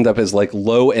could be summed up as like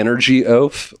low energy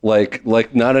oaf, like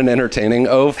not an entertaining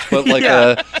oaf, but like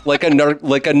a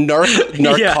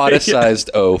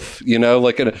narcoticized oaf,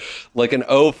 like an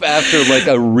oaf after like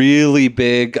a really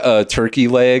big turkey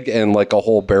leg and like a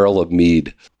whole barrel of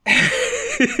mead.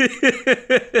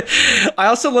 I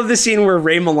also love the scene where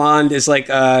Ray Milland is like,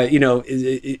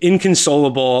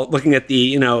 inconsolable, looking at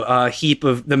the, heap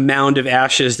of the mound of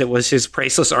ashes that was his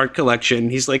priceless art collection.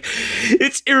 He's like,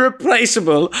 it's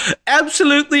irreplaceable,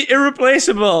 absolutely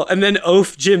irreplaceable. And then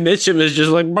oaf Jim Mitchum is just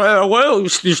like, well, you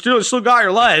still got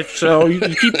your life, so you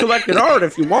can keep collecting art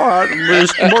if you want.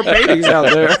 There's more paintings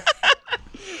out there.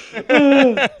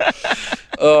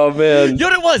 Oh man! You know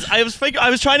what it was? I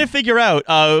was trying to figure out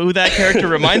who that character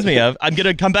reminds me of. I'm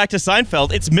gonna come back to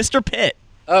Seinfeld. It's Mr. Pitt.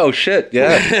 Oh shit!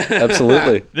 Yeah,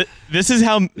 absolutely. This is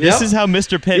how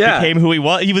Mr. Pitt became who he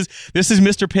was. This is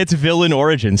Mr. Pitt's villain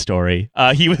origin story.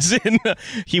 He was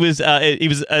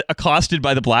accosted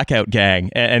by the Blackout Gang,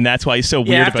 and that's why he's so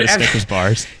weird about his Snickers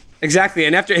bars. Exactly,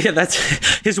 and after that's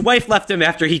his wife left him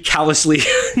after he callously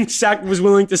was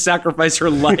willing to sacrifice her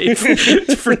life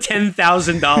for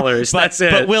 $10,000. That's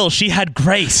it. But Will, she had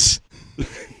grace.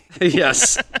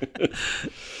 Yes.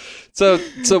 So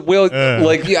Will,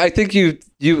 I think you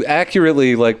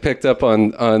accurately picked up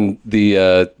on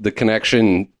the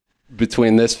connection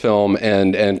between this film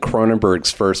and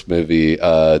Cronenberg's first movie.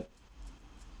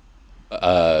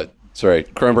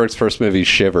 Cronenberg's first movie,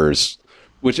 Shivers,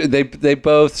 which they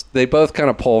both kind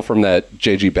of pull from that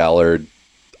J.G. Ballard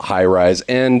High Rise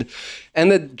and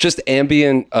the just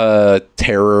ambient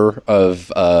terror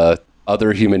of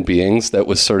other human beings that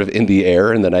was sort of in the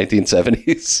air in the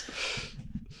 1970s.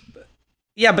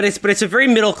 Yeah, but it's a very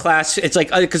middle class. It's like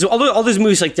because all those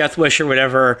movies like Death Wish or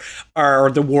whatever or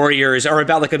The Warriors are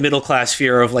about like a middle class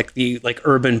fear of like the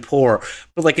urban poor.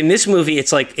 But like in this movie,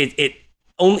 it's like it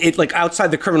only like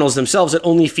outside the criminals themselves, it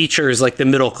only features like the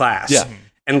middle class. Yeah.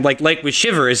 And like with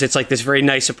Shivers, it's like this very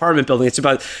nice apartment building. It's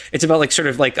about like sort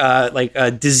of like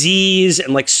disease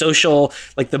and like social,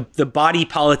 like the body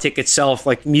politic itself,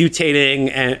 like mutating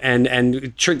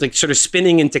and like sort of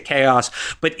spinning into chaos,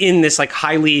 but in this like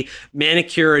highly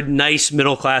manicured, nice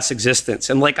middle class existence.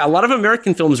 And like a lot of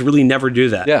American films really never do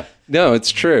that. Yeah, no,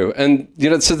 it's true. And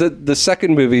so the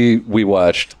second movie we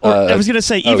watched, I was going to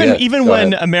say even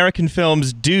when American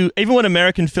films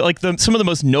like some of the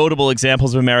most notable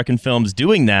examples of American films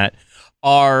doing that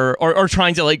are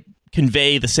trying to like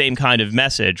convey the same kind of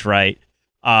message, right?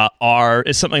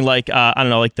 Is something like I don't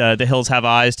know, like the Hills Have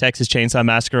Eyes, Texas Chainsaw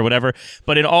Massacre, or whatever.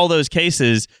 But in all those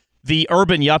cases, the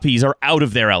urban yuppies are out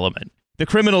of their element. The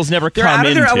criminals never come into... They're out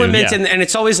of their element, and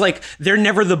it's always like they're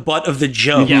never the butt of the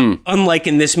joke. Yeah. Unlike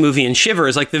in this movie in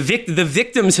Shivers, like the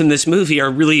victims in this movie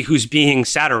are really who's being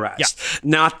satirized,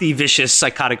 not the vicious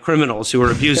psychotic criminals who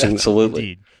are abusing them. Absolutely.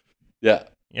 Indeed. Yeah.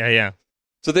 Yeah.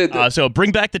 So so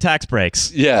bring back the tax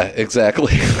breaks. Yeah,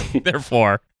 exactly.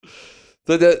 Therefore.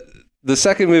 The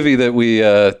second movie that we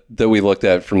looked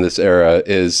at from this era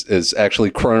is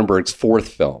actually Cronenberg's fourth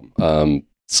film,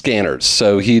 Scanners.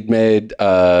 So he'd made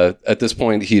at this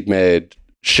point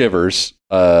Shivers.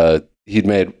 He'd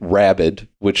made Rabid,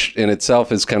 which in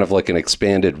itself is kind of like an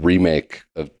expanded remake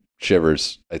of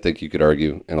Shivers. I think you could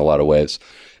argue in a lot of ways.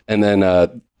 And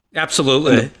then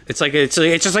absolutely, it's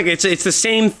the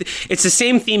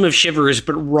same theme of Shivers,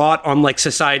 but wrought on like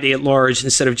society at large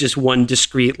instead of just one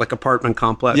discrete like apartment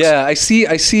complex. Yeah, I see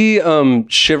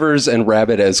Shivers and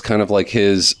Rabid as kind of like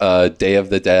his Day of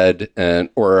the Dead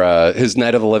or his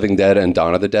Night of the Living Dead and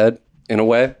Dawn of the Dead in a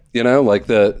way. Like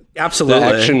the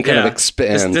action kind of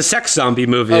expands. The sex zombie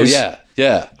movies. Oh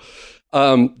yeah.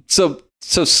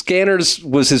 So Scanners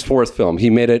was his fourth film. He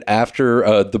made it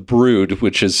after The Brood,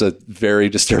 which is a very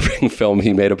disturbing film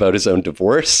he made about his own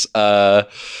divorce.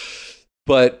 But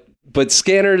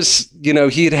Scanners,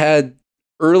 he'd had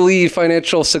early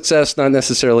financial success, not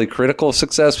necessarily critical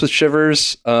success with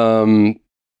Shivers. And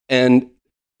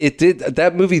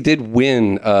that movie did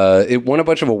win. It won a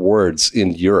bunch of awards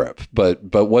in Europe, but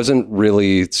wasn't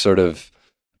really sort of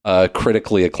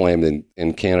critically acclaimed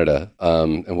in Canada,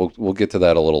 and we'll get to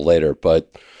that a little later.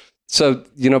 But so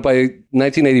by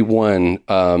 1981,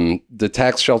 the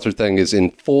tax shelter thing is in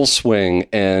full swing,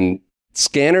 and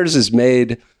Scanners is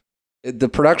made. The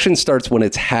production starts when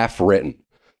it's half written,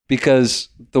 because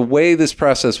the way this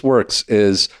process works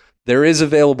is there is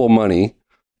available money.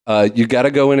 You got to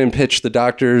go in and pitch the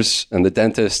doctors and the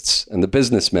dentists and the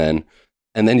businessmen,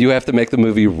 and then you have to make the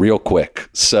movie real quick.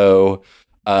 So.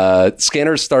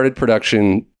 Scanners started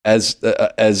production as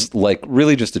like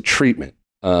really just a treatment,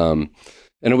 and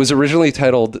it was originally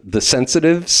titled The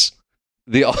Sensitives.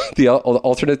 The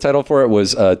alternate title for it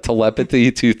was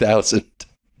Telepathy 2000,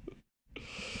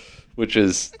 which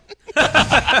is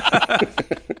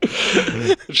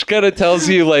which kind of tells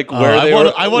you like where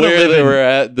they were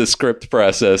at the script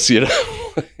process.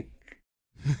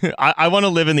 I want to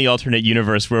live in the alternate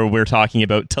universe where we're talking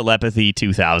about Telepathy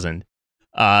 2000.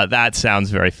 That sounds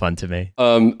very fun to me.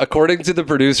 According to the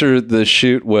producer, the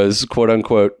shoot was quote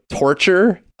unquote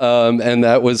torture. And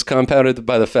that was compounded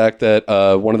by the fact that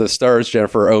one of the stars,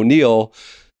 Jennifer O'Neill,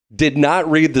 did not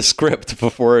read the script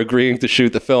before agreeing to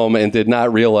shoot the film and did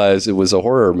not realize it was a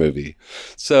horror movie.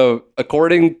 So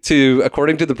according to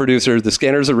the producer, the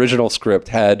Scanners' original script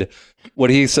had what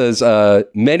he says,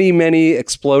 many, many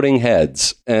exploding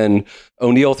heads. And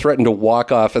O'Neill threatened to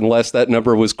walk off unless that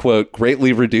number was, quote,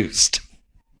 greatly reduced.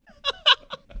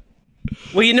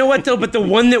 Well, you know what, though? But the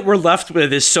one that we're left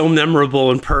with is so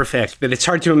memorable and perfect that it's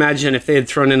hard to imagine if they had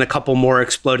thrown in a couple more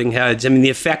exploding heads. I mean, the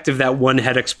effect of that one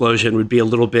head explosion would be a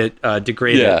little bit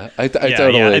degraded. Yeah, I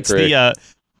totally agree.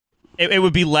 It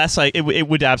would be less. It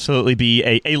would absolutely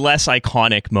be a less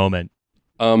iconic moment.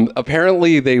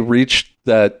 Apparently, they reached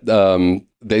that.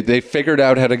 They figured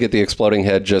out how to get the exploding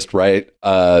head just right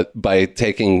by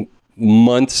taking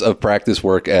months of practice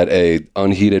work at a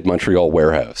unheated Montreal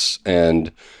warehouse,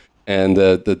 and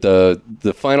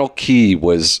the final key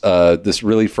was this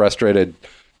really frustrated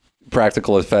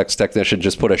practical effects technician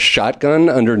just put a shotgun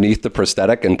underneath the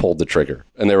prosthetic and pulled the trigger,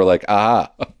 and they were like, "Aha!"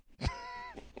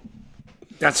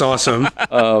 That's awesome.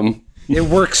 It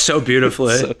works so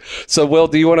beautifully. So, Will,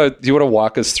 do you want to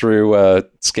walk us through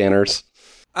Scanners?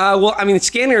 Well, I mean,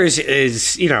 Scanners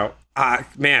is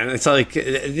man, it's like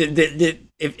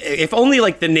if only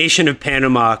like the nation of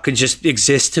Panama could just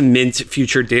exist to mint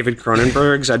future David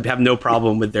Cronenbergs, I'd have no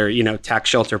problem with their tax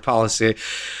shelter policy.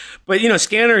 But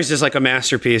Scanners is like a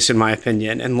masterpiece in my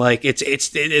opinion, and like it's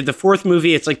the fourth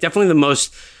movie. It's like definitely the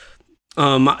most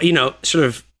sort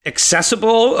of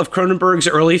accessible of Cronenberg's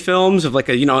early films, of like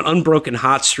an unbroken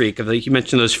hot streak of, like you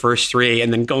mentioned, those first three,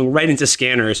 and then going right into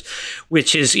Scanners,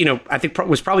 which is I think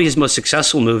was probably his most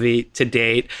successful movie to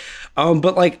date.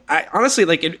 But like I honestly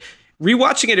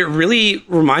rewatching it really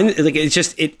reminds, like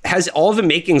it has all the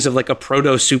makings of like a proto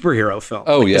superhero film.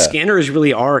 Oh, like, yeah. The Scanners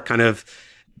really are kind of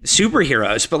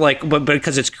superheroes, but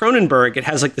because it's Cronenberg, it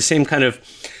has like the same kind of.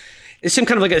 It's some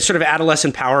kind of like a sort of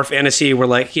adolescent power fantasy where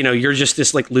like, you're just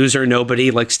this like loser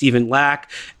nobody like Stephen Lack.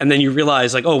 And then you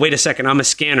realize like, oh, wait a second, I'm a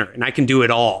scanner and I can do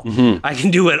it all. Mm-hmm. I can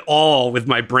do it all with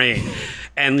my brain.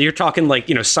 And you're talking like,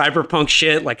 cyberpunk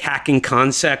shit, like hacking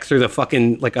consec through the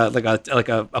fucking like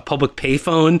a public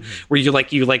payphone where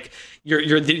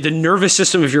the nervous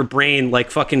system of your brain like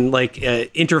fucking like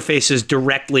interfaces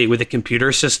directly with a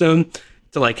computer system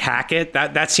to like hack it.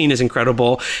 That scene is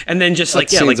incredible. And then just like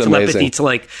telepathy amazing. To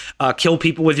like kill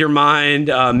people with your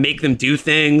mind, make them do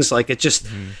things. Like it's just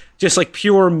like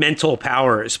pure mental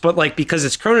powers. But like because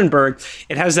it's Cronenberg,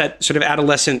 it has that sort of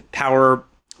adolescent power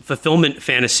fulfillment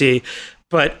fantasy,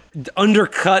 but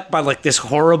undercut by like this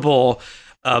horrible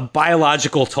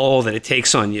biological toll that it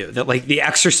takes on you. That like the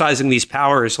exercising these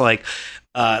powers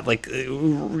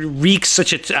wreaks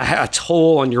such a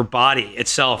toll on your body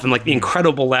itself, and like the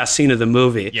incredible last scene of the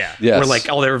movie, where like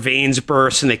all their veins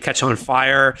burst and they catch on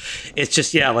fire. It's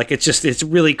just it's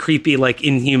really creepy, like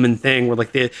inhuman thing where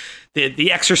like the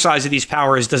exercise of these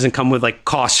powers doesn't come with like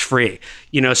cost free,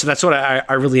 so that's what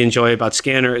I really enjoy about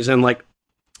Scanners. And like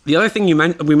the other thing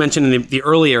we mentioned in the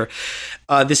earlier,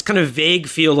 this kind of vague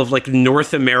feel of like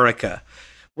North America,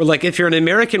 where like if you're an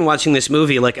American watching this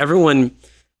movie, like everyone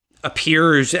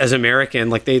appears as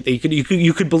American, like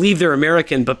you could believe they're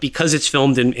American, but because it's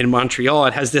filmed in Montreal,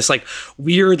 it has this like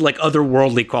weird like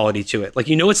otherworldly quality to it. Like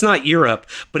it's not Europe,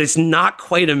 but it's not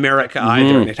quite America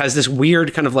either, and it has this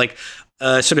weird kind of like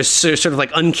sort of like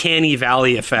uncanny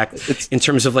valley effect in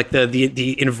terms of like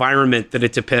the environment that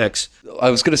it depicts.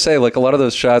 I was going to say like a lot of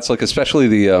those shots, like especially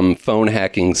the phone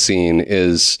hacking scene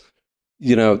is.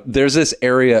 There's this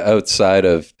area outside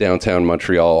of downtown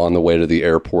Montreal on the way to the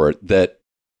airport that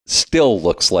still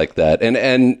looks like that. And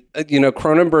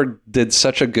Cronenberg did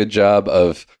such a good job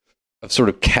of sort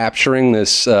of capturing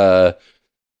this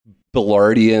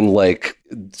Billardian, like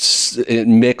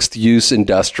mixed use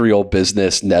industrial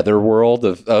business netherworld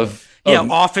of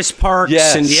office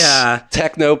parks and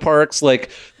techno parks.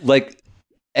 Like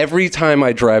every time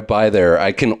I drive by there,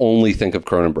 I can only think of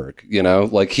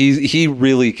Cronenberg, like he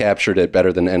really captured it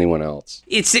better than anyone else.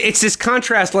 It's this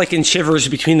contrast like in Shivers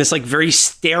between this like very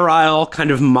sterile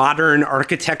kind of modern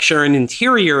architecture and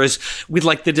interiors with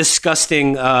like the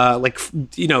disgusting,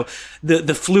 the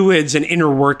fluids and inner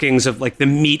workings of like the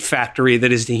meat factory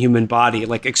that is the human body,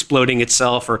 like exploding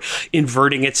itself or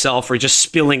inverting itself or just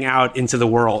spilling out into the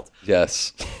world.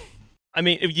 Yes. I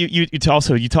mean, you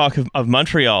talk of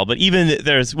Montreal, but even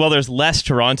there's less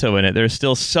Toronto in it. There is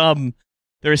still some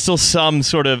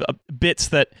sort of bits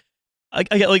that like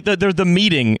the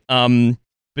meeting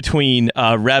between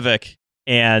Revik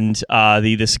and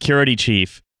the security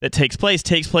chief that takes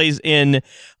place in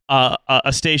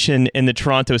a station in the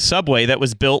Toronto subway that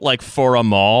was built like for a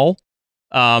mall.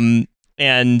 And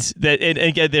that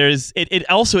it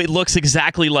also looks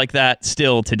exactly like that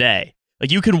still today.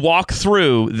 Like you can walk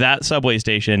through that subway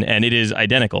station and it is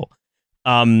identical.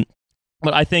 But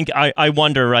I think I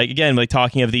wonder, right, again, like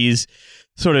talking of these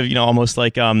sort of, almost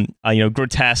like,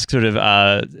 grotesque sort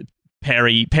of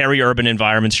peri-urban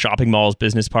environments, shopping malls,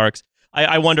 business parks.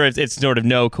 I wonder if it's sort of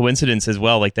no coincidence as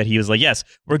well, like that he was like, yes,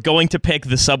 we're going to pick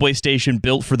the subway station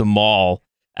built for the mall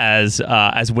as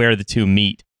where the two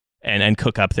meet and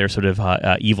cook up their sort of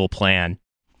evil plan.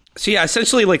 So yeah,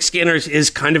 essentially, like, Scanners is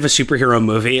kind of a superhero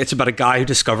movie. It's about a guy who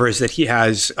discovers that he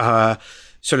has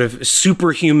sort of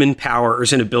superhuman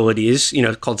powers and abilities,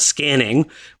 called scanning,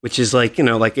 which is like,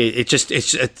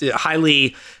 it's a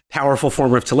highly powerful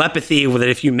form of telepathy that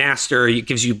if you master, it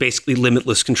gives you basically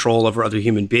limitless control over other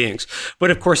human beings.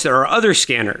 But of course, there are other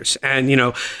scanners. And,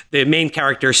 the main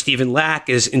character, Stephen Lack,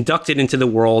 is inducted into the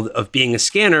world of being a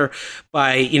scanner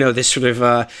by, this sort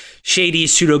of shady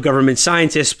pseudo-government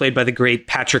scientist played by the great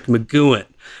Patrick McGowan.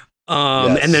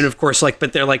 Yes. And then, of course,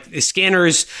 but they're like the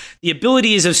scanners, the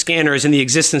abilities of scanners and the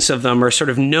existence of them are sort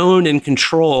of known and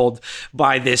controlled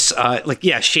by this,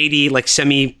 shady,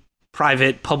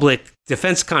 semi-private public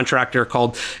defense contractor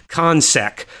called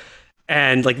CONSEC.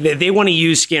 And they want to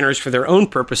use scanners for their own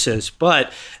purposes,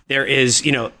 but there's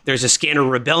a scanner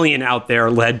rebellion out there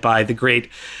led by the god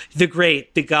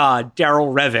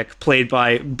Daryl Revick, played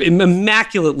by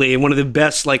immaculately one of the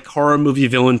best horror movie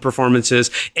villain performances,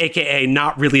 aka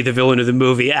not really the villain of the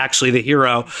movie, actually the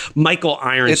hero, Michael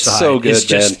Ironside. It's so good, it's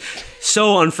just man.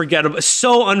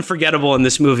 So unforgettable in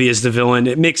this movie as the villain.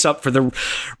 It makes up for the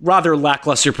rather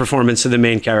lackluster performance of the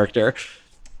main character.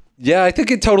 Yeah, I think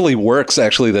it totally works,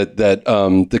 actually, that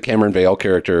the Cameron Vale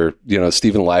character,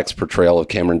 Stephen Lack's portrayal of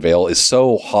Cameron Vale is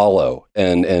so hollow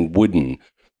and wooden.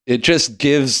 It just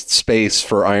gives space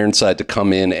for Ironside to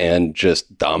come in and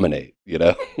just dominate,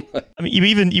 I mean, you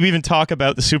even talk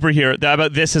about the superhero,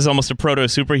 about this as almost a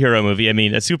proto-superhero movie. I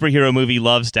mean, a superhero movie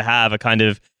loves to have a kind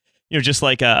of, just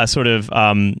like a sort of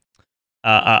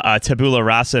a tabula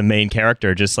rasa main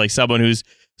character, just like someone who's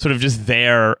sort of just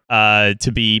there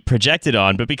to be projected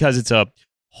on. But because it's a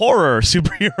horror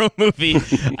superhero movie,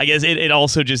 I guess it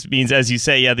also just means, as you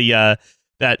say,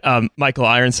 that Michael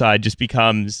Ironside just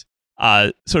becomes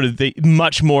sort of the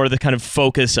much more the kind of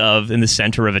focus of in the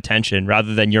center of attention,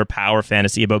 rather than your power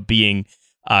fantasy about being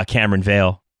Cameron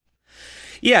Vale.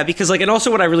 Yeah, because and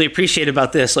also what I really appreciate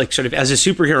about this, sort of as a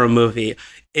superhero movie,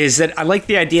 is that I like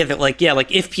the idea that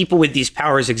if people with these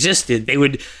powers existed, they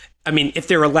would, if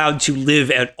they're allowed to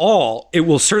live at all, it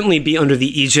will certainly be under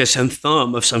the aegis and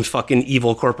thumb of some fucking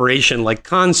evil corporation like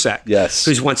CONSEC, yes,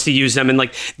 who wants to use them. And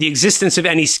the existence of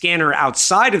any scanner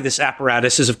outside of this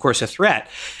apparatus is, of course, a threat.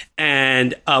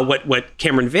 And what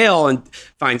Cameron Vale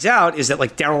finds out is that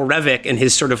Daryl Revick and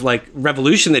his sort of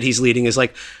revolution that he's leading is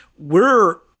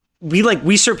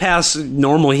we surpass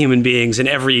normal human beings in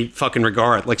every fucking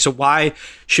regard. So why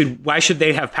should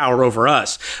they have power over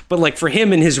us? But for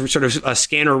him and his sort of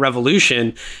scanner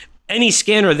revolution, any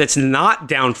scanner that's not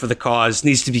down for the cause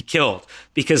needs to be killed,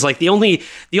 because the only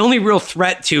real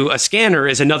threat to a scanner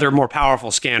is another more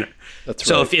powerful scanner. That's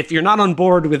so right. if you're not on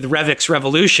board with Revick's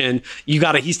revolution,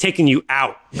 he's taking you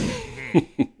out.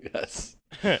 Yes.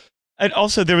 And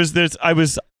also I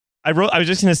was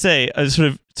just going to say sort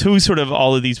of to sort of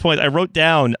all of these points. I wrote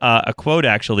down a quote,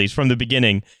 actually, from the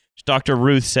beginning. Dr.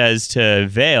 Ruth says to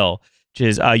Vale, which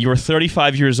is, "You are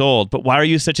 35 years old, but why are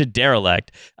you such a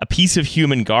derelict, a piece of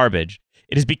human garbage?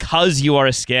 It is because you are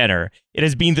a scanner. It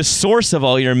has been the source of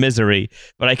all your misery,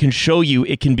 but I can show you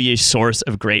it can be a source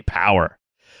of great power."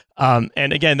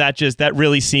 And again, that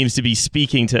really seems to be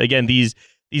speaking to, again, these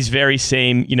very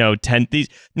same, these,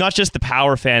 not just the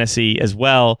power fantasy as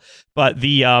well, but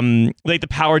the the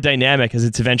power dynamic as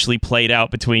it's eventually played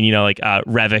out between,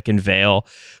 Revick and Vale,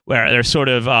 where they're sort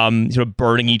of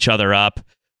burning each other up,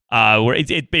 where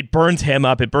it burns him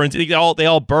up, they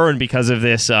all burn because of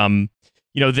this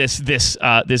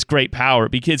this great power,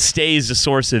 because it stays a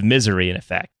source of misery in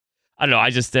effect. I don't know.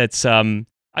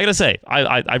 I gotta say,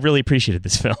 I really appreciated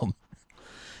this film.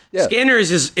 Yeah.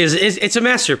 Scanners is it's a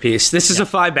masterpiece. This is a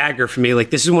five-bagger for me.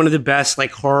 This is one of the best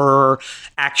horror,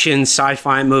 action,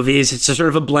 sci-fi movies. It's a sort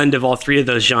of a blend of all three of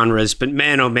those genres. But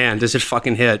man, oh man, does it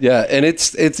fucking hit! Yeah, and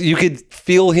it's you could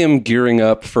feel him gearing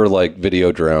up for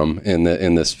Videodrome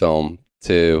in this film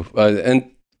too.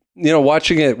 And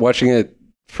watching it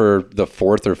for the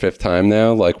fourth or fifth time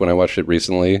now, when I watched it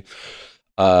recently,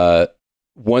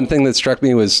 one thing that struck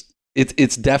me was,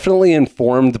 it's definitely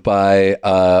informed by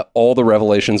all the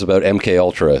revelations about MK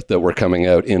Ultra that were coming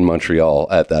out in Montreal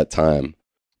at that time.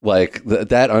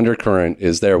 That undercurrent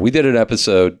is there. We did an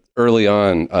episode early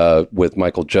on with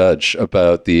Michael Judge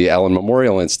about the Allen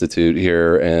Memorial Institute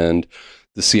here and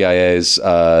the CIA's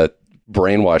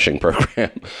brainwashing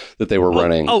program that they were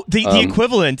running. Oh, the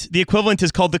equivalent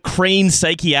is called the Crane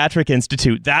Psychiatric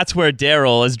Institute. That's where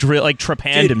Daryl has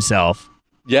trepanned himself.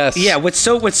 Yes. Yeah. What's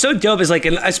so dope is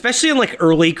especially in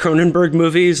early Cronenberg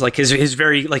movies,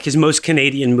 his most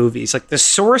Canadian movies, the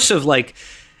source of I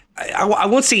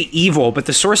won't say evil, but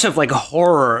the source of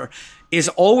horror is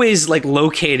always like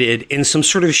located in some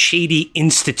sort of shady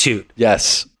institute.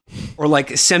 Yes. Or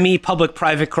like semi-public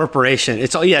private corporation.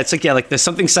 It's all, it's like there's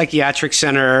something psychiatric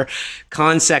center,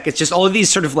 Consec. It's just all of these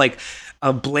sort of like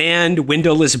bland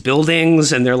windowless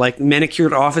buildings, and they're like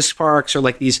manicured office parks, or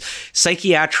like these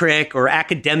psychiatric or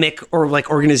academic or like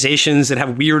organizations that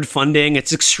have weird funding.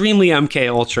 It's extremely MK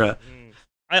Ultra.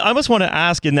 I almost want to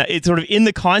ask, in that it's sort of in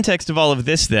the context of all of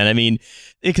this, then, I mean,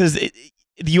 because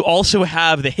you also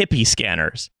have the hippie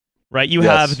scanners, right? You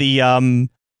have the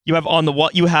you have on the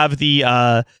what you have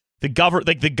the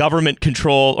government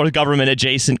control or government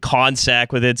adjacent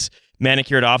Consec with its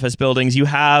manicured office buildings. You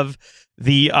have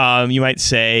the you might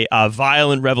say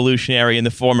violent revolutionary in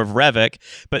the form of Revok,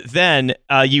 but then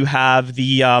you have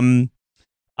the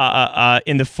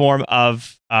in the form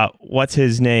of what's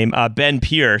his name, Ben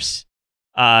Pierce.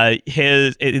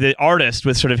 The artist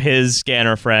with sort of his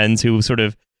scanner friends who sort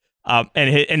of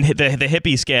and the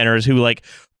hippie scanners who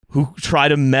try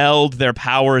to meld their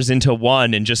powers into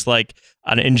one and just like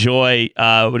enjoy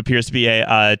what appears to be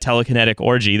a telekinetic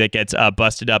orgy that gets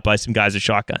busted up by some guys with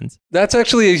shotguns. That's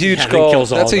actually a huge call.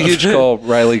 That's a huge call,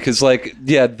 Riley, because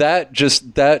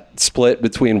that split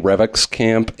between Revok's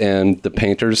camp and the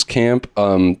painters' camp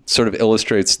sort of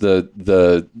illustrates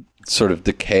the sort of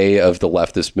decay of the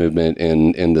leftist movement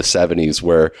in the 70s,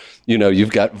 where, you know,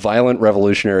 you've got violent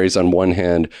revolutionaries on one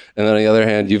hand, and then on the other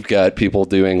hand, you've got people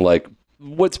doing like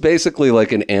what's basically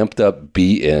like an amped up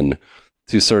be-in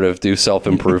to sort of do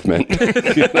self-improvement.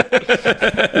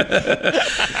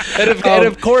 And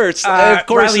of course,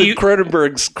 Riley, in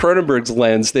Cronenberg's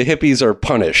lens, the hippies are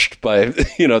punished by,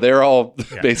 you know, they're all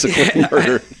basically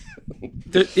murdered.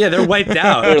 They're wiped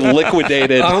out. They're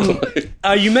liquidated.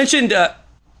 You mentioned...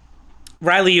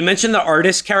 Riley, you mentioned the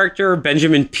artist character,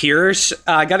 Benjamin Pierce.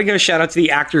 I got to give a shout out to the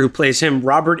actor who plays him,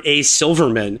 Robert A.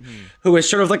 Silverman, who is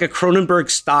sort of like a Cronenberg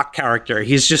stock character.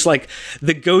 He's just like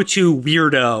the go-to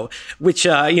weirdo, which,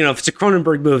 you know, if it's a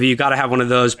Cronenberg movie, you got to have one of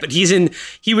those. But he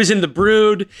was in The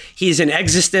Brood, he's in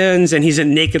Existence, and he's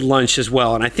in Naked Lunch as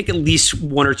well. And I think at least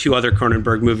one or two other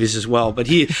Cronenberg movies as well. But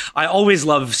I always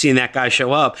love seeing that guy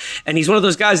show up. And he's one of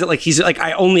those guys that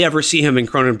I only ever see him in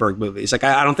Cronenberg movies. Like,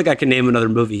 I don't think I can name another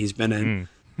movie he's been in.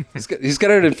 He's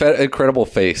got an incredible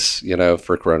face, you know,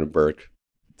 for Cronenberg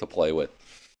to play with.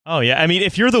 Oh yeah, I mean,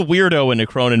 if you're the weirdo in a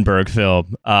Cronenberg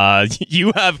film,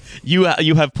 you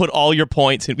have put all your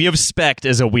points in. We have Specht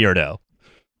as a weirdo.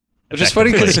 Which is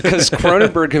funny because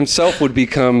Cronenberg himself would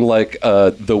become like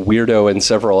the weirdo in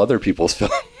several other people's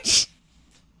films.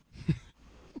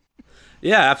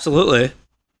 Yeah, absolutely.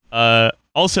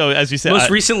 Also, as you said, most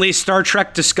recently, Star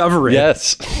Trek Discovery.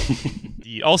 Yes.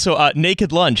 Also,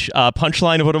 Naked Lunch,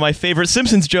 punchline of one of my favorite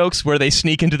Simpsons jokes where they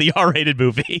sneak into the R-rated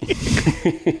movie. I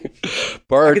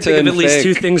can think of at least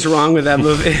two things wrong with that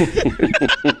movie.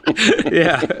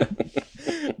 Yeah.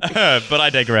 But I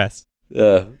digress.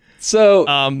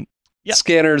 So,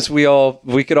 Scanners,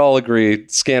 we could all agree,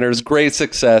 Scanners, great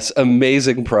success,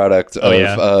 amazing product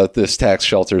of this tax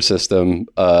shelter system.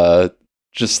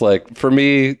 Just like, for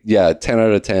me, 10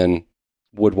 out of 10,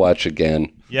 would watch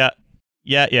again. Yeah.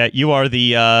 You are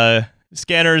the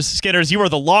Scanners. You are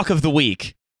the lock of the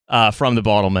week from the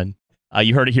Bottleman.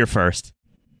 You heard it here first.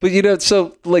 But you know,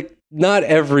 so like, not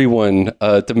everyone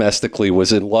domestically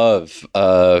was in love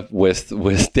with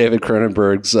David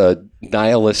Cronenberg's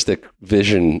nihilistic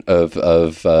vision of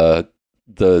the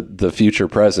future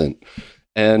present.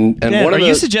 And Dan, one of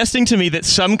you suggesting to me that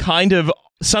some kind of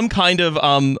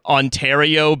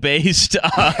Ontario-based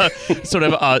sort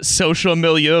of social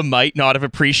milieu might not have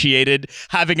appreciated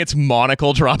having its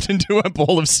monocle dropped into a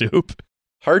bowl of soup?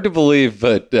 Hard to believe,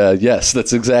 but yes,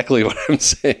 that's exactly what I'm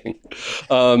saying.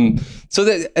 So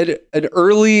that an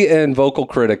early and vocal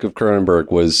critic of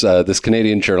Cronenberg was this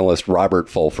Canadian journalist, Robert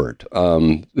Fulford,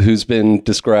 who's been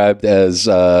described as,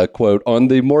 quote, on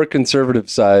the more conservative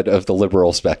side of the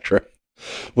liberal spectrum,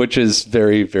 which is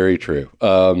very, very true.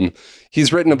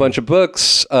 He's written a bunch of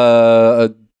books.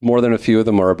 More than a few of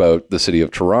them are about the city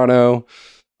of Toronto.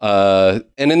 And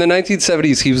in the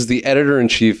 1970s, he was the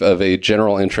editor-in-chief of a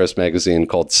general interest magazine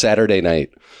called Saturday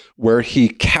Night, where he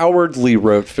cowardly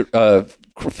wrote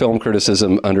film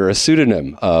criticism under a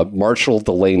pseudonym, Marshall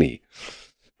Delaney.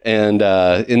 And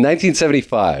in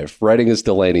 1975, writing as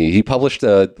Delaney, he published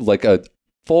a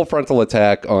full frontal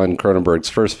attack on Cronenberg's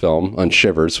first film, on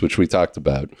Shivers, which we talked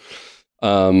about.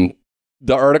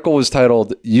 The article was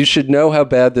titled, "You Should Know How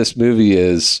Bad This Movie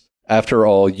Is. After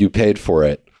All, You Paid for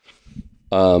It."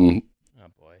 Oh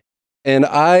boy! And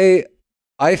I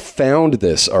found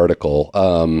this article.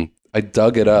 I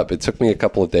dug it up. It took me a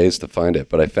couple of days to find it,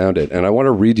 but I found it, and I want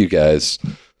to read you guys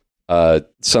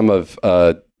some of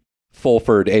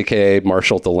Fulford, aka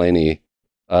Marshall Delaney,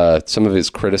 some of his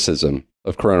criticism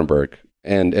of Cronenberg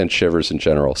and Shivers in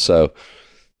general. So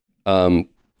I'm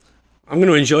going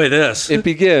to enjoy this. It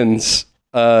begins,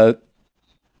 and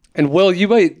Will, you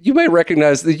might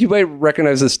recognize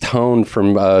this tone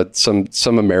from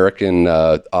some American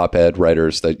op-ed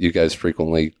writers that you guys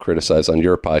frequently criticize on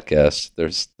your podcast.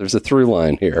 There's a through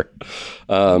line here.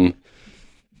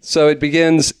 So it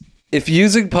begins: if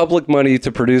using public money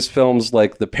to produce films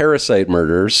like The Parasite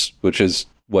Murders, which is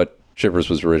what Shivers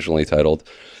was originally titled,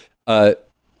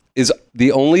 is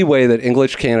the only way that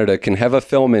English Canada can have a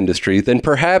film industry, then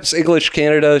perhaps English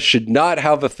Canada should not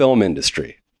have a film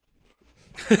industry.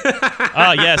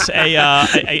 Yes,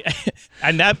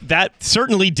 and that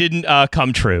certainly didn't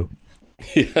come true.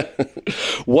 Yeah.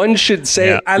 One should say,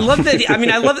 yeah. I love that.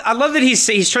 I love that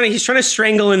he's trying to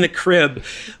strangle in the crib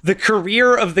the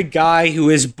career of the guy who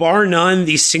is bar none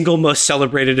the single most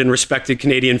celebrated and respected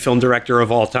Canadian film director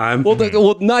of all time.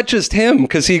 Well, not just him,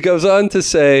 because he goes on to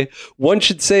say, one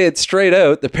should say it straight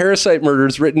out: The Parasite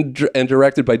Murders, written and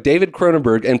directed by David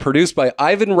Cronenberg and produced by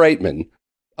Ivan Reitman,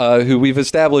 who we've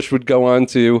established would go on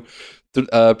to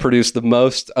produce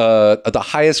the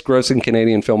highest grossing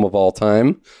Canadian film of all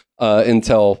time.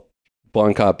 Until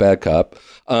Bon Cop, Bad Cop,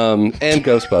 and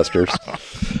Ghostbusters.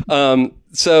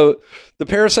 So The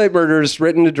Parasite Murders,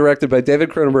 written and directed by David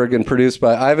Cronenberg and produced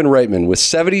by Ivan Reitman with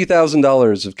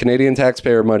 $70,000 of Canadian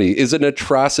taxpayer money, is an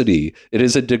atrocity. It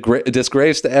is a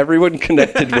disgrace to everyone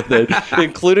connected with it,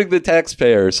 including the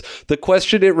taxpayers. The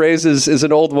question it raises is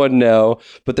an old one now,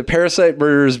 but The Parasite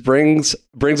Murders brings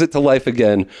it to life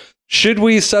again. Should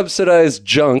we subsidize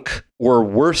junk, or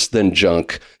worse than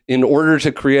junk, in order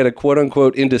to create a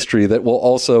quote-unquote industry that will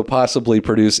also possibly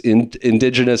produce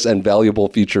indigenous and valuable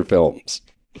feature films?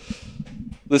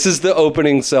 This is the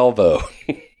opening salvo.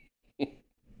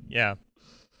 Yeah.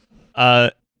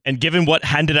 And given what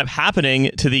ended up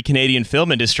happening to the Canadian film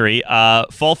industry,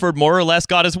 Fulford more or less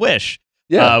got his wish.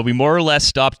 Yeah. We more or less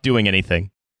stopped doing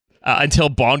anything until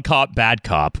Bon Cop, Bad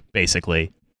Cop,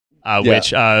 basically.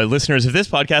 Which listeners of this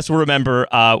podcast will remember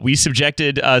we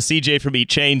subjected CJ from Eat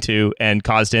Chain to and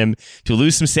caused him to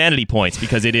lose some sanity points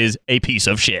because it is a piece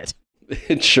of shit.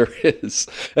 It sure is.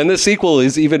 And the sequel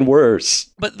is even worse.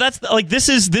 But that's like this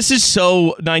is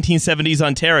so 1970s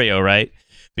Ontario, right?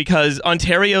 Because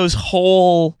Ontario's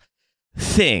whole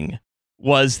thing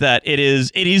was that it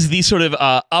is the sort of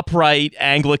upright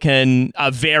Anglican,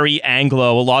 very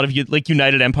Anglo, a lot of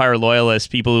United Empire loyalists,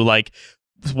 people who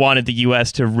wanted the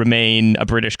U.S. to remain a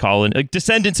British colony,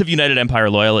 descendants of United Empire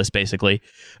loyalists, basically,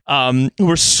 who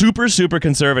were super, super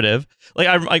conservative.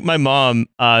 Like my mom,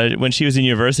 when she was in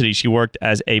university, she worked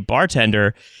as a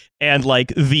bartender, and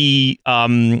the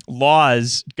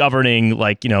laws governing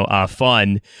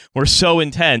fun were so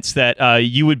intense that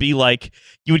you would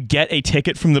get a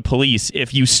ticket from the police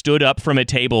if you stood up from a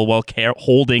table while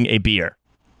holding a beer.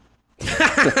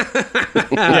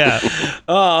 Yeah.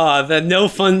 Oh, the no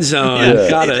fun zone. Yeah.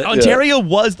 Got it. Ontario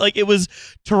was it was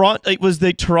Toronto. It was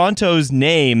Toronto's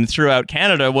name throughout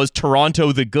Canada was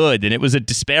Toronto the Good, and it was a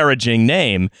disparaging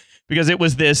name because it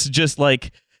was this just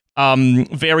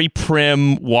very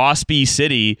prim, waspy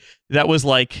city that was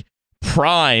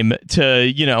prime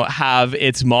to have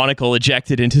its monocle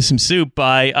ejected into some soup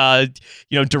by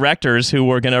directors who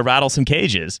were going to rattle some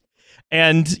cages.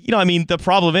 And the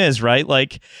problem is, right,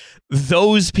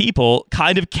 those people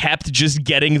kind of kept just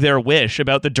getting their wish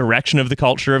about the direction of the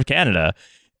culture of Canada.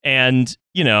 And,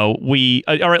 we,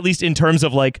 or at least in terms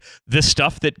of the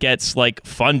stuff that gets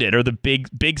funded or the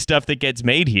big stuff that gets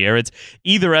made here, it's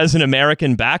either as an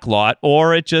American backlot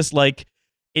or it just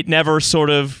it never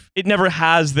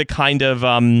has the kind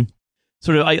of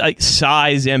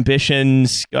size, ambition,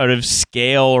 sort of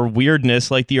scale or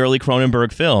weirdness like the early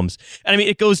Cronenberg films. And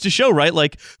it goes to show, right?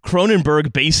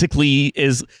 Cronenberg basically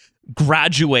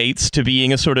graduates to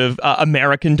being a sort of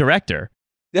American director.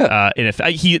 Yeah. And if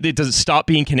it doesn't stop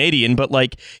being Canadian, but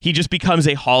he just becomes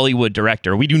a Hollywood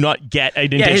director. We do not get an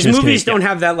indigenous. Yeah, his movies don't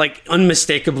have that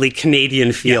unmistakably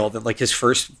Canadian feel that his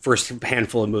first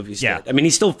handful of movies did. He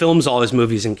still films all his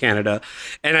movies in Canada,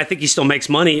 and I think he still makes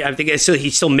money. I think he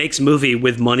still makes movie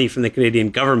with money from the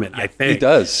Canadian government. I think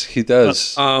he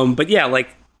does.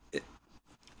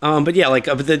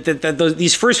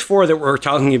 These first four that we're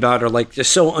talking about are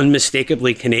just so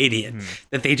unmistakably Canadian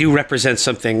that they do represent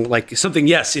something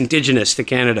yes, indigenous to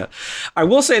Canada. I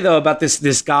will say though about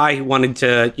this guy who wanted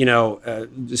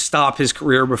to stop his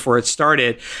career before it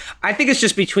started. I think it's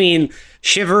just between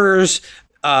Shivers,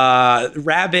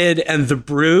 Rabid, and The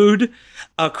Brood,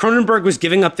 Cronenberg was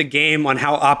giving up the game on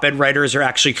how op-ed writers are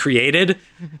actually created.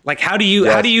 Like, how do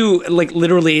you like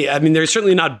literally? I mean, they're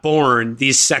certainly not born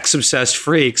these sex-obsessed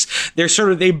freaks.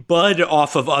 They bud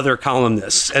off of other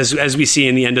columnists, as we see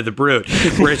in the end of The Brood,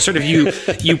 where it's sort of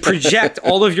you project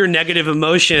all of your negative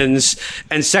emotions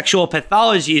and sexual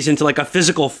pathologies into like a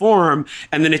physical form,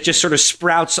 and then it just sort of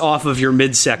sprouts off of your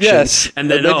midsection. Yes,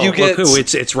 and then you get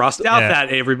it's Ross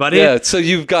Douthat, everybody. Yeah, so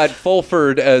you've got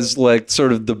Fulford as like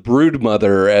sort of the brood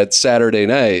mother at Saturday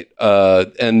night,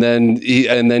 and then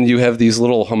you have these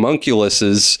little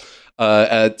homunculuses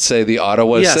at, say, the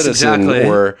Ottawa Citizen.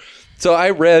 Exactly. So I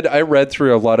read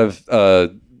through a lot of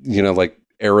like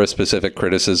era specific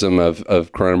criticism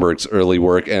of Cronenberg's early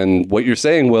work, and what you're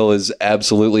saying, Will, is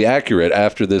absolutely accurate.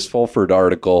 After this Fulford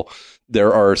article,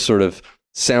 there are sort of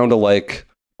sound-alike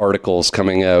articles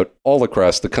coming out all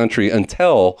across the country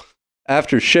until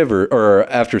after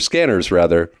Scanners,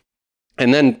 rather.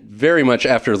 And then very much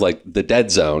after like The Dead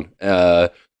Zone,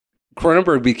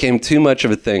 Cronenberg became too much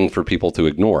of a thing for people to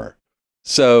ignore.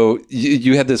 So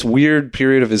you had this weird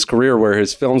period of his career where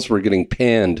his films were getting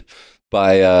panned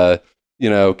by,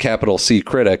 capital C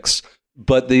critics.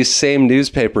 But these same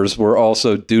newspapers were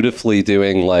also dutifully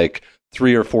doing like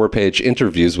 3 or 4 page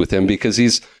interviews with him because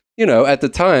he's, at the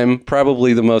time,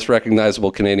 probably the most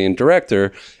recognizable Canadian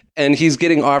director. And he's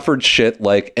getting offered shit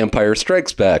like Empire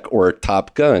Strikes Back or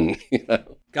Top Gun.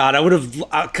 God, I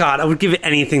would give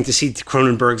anything to see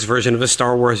Cronenberg's version of a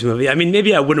Star Wars movie. I mean,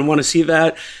 maybe I wouldn't want to see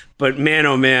that, but man,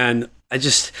 oh man, I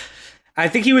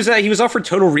think he was offered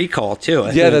Total Recall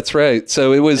too. That's right.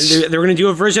 So it was they were going to do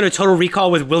a version of Total Recall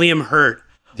with William Hurt.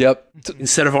 Yep.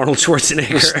 Instead of Arnold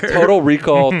Schwarzenegger. Total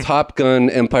Recall, Top Gun,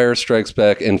 Empire Strikes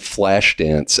Back, and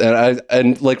Flashdance.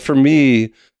 And like for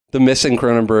me, the missing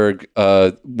Cronenberg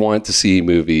want to see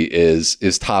movie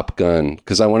is Top Gun,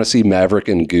 because I want to see Maverick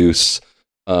and Goose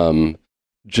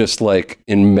just like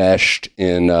enmeshed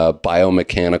in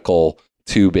biomechanical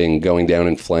tubing going down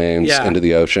in flames into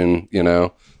the ocean,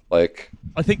 like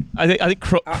I think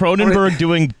Cronenberg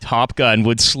doing Top Gun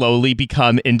would slowly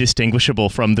become indistinguishable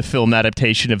from the film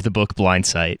adaptation of the book Blind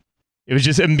Sight. It was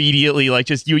just immediately like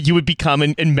you would become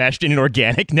enmeshed in an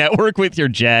organic network with your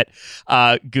jet.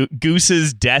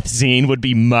 Goose's death scene would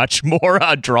be much more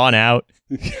drawn out.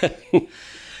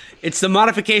 It's the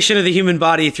modification of the human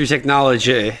body through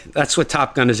technology. That's what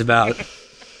Top Gun is about.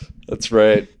 That's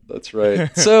right.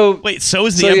 So wait, so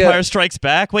is the Empire Strikes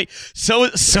Back? Wait, so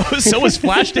is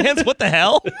Flashdance? What the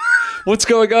hell? What's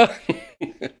going on?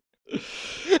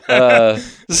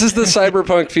 This is the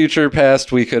cyberpunk future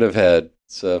past we could have had.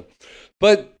 So,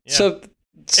 but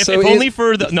if only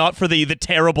for not for the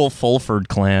terrible Fulford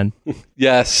clan.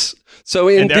 Yes. So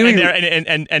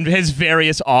and his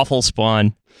various awful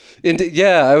spawn.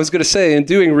 I was going to say, in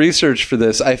doing research for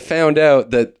this, I found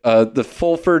out that the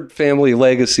Fulford family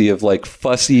legacy of like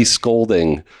fussy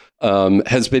scolding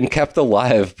has been kept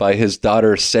alive by his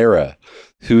daughter Sarah,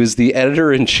 who is the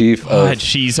editor-in-chief of.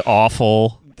 She's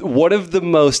awful. One of the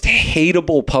most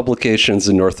hateable publications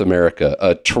in North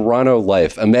America, Toronto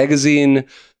Life, a magazine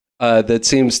that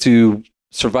seems to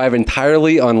survive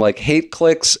entirely on like hate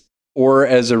clicks or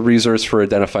as a resource for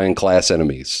identifying class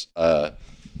enemies.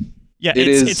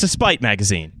 It's a spite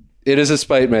magazine. It is a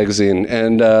spite magazine,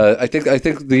 and I think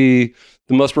the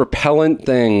most repellent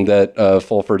thing that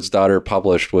Fulford's daughter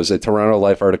published was a Toronto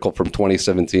Life article from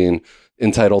 2017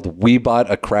 entitled "We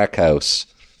Bought a Crack House."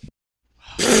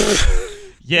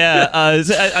 I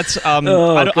don't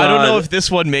know if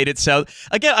this one made it sound.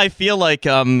 Again, I feel like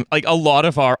a lot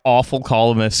of our awful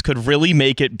columnists could really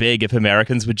make it big if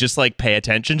Americans would just like pay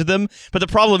attention to them. But the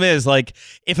problem is, like,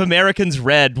 if Americans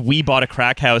read "We Bought a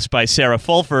Crack House" by Sarah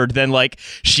Fulford, then like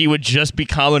she would just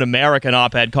become an American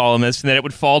op-ed columnist, and then it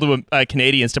would fall to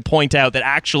Canadians to point out that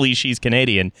actually she's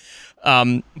Canadian.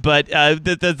 But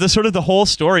the sort of the whole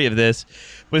story of this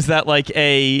was that like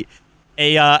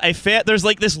there's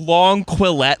like this long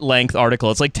Quillette length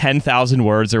article. It's like 10,000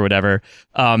 words or whatever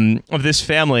of this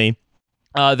family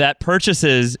that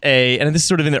purchases and this is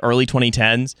sort of in the early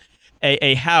 2010s,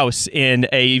 a house in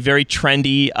a very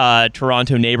trendy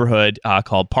Toronto neighborhood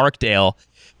called Parkdale,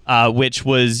 which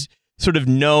was sort of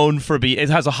known for it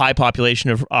has a high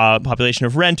population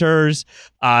of renters.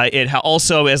 It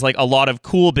also has like a lot of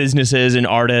cool businesses and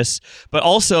artists, but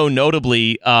also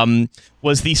notably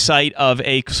was the site of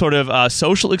a sort of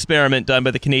social experiment done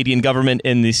by the Canadian government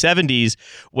in the 70s,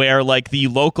 where like the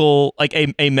local like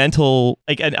a mental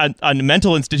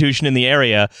institution in the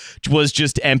area was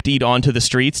just emptied onto the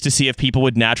streets to see if people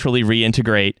would naturally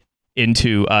reintegrate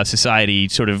into society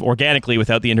sort of organically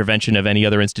without the intervention of any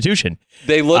other institution.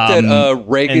 They looked at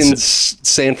Reagan's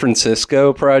San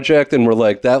Francisco project and were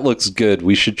like, that looks good.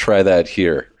 We should try that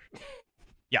here.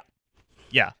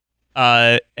 Yeah.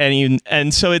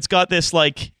 And so it's got this,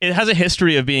 like, it has a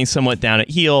history of being somewhat down at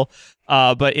heel,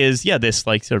 but is, this,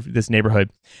 like, sort of this neighborhood.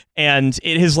 And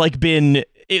it has, like,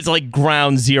 it's like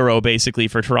ground zero, basically,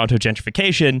 for Toronto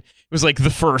gentrification. It was, like, the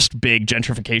first big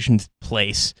gentrification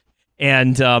place.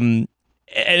 And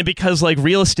because, like,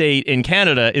 real estate in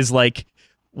Canada is, like,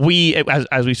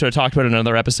 as we sort of talked about in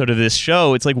another episode of this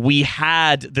show, it's like we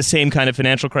had the same kind of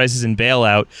financial crisis and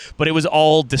bailout, but it was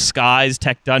all disguised,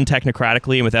 done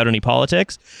technocratically and without any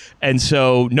politics. And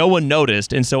so no one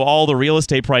noticed. And so all the real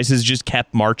estate prices just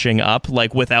kept marching up,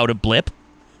 like, without a blip.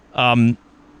 And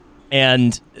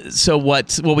so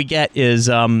what we get is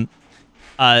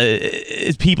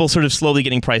people sort of slowly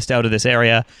getting priced out of this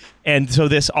area. And so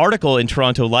this article in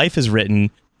Toronto Life is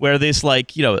written where this,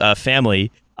 like,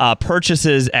 family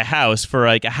purchases a house for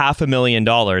like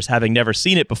 $500,000, having never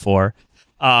seen it before,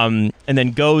 and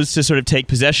then goes to sort of take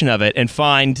possession of it and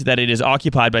find that it is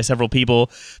occupied by several people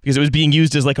because it was being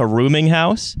used as like a rooming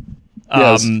house.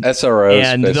 Yes,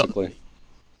 SROs, basically.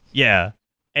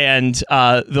 And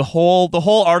the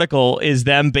whole article is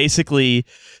them basically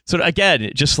sort of,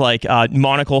 again, just like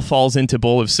Monocle falls into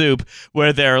bowl of soup,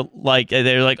 where they're like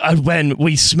when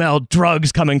we smell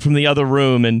drugs coming from the other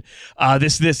room, and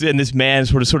this man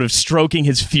sort of stroking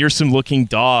his fearsome looking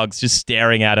dogs, just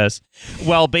staring at us.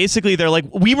 Well, basically, they're like,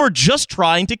 we were just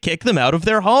trying to kick them out of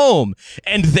their home,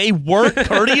 and they weren't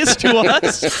courteous to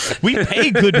us. We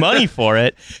paid good money for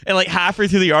it, and like halfway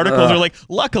through the article, they're like,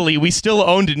 luckily, we still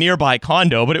owned a nearby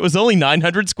condo, but it was only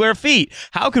 900 square feet.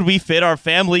 How could we fit our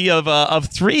family of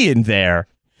 3 in there?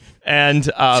 And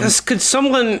just could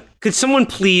someone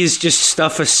please just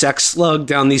stuff a sex slug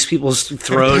down these people's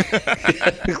throat?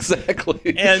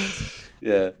 Exactly. And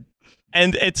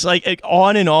and it's like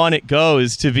on and on it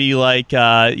goes to be like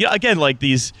again, like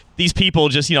these people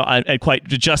just, and quite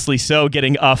justly so,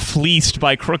 getting fleeced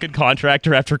by crooked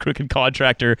contractor after crooked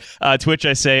contractor, to which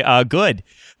I say good.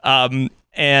 And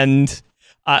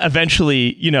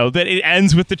eventually, that it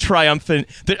ends with a triumphant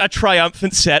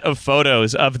set of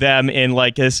photos of them in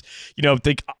like this,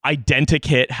 the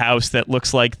identikit house that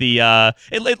looks like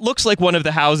it looks like one of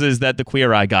the houses that the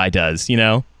Queer Eye guy does,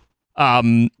 it's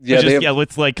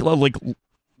like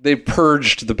they've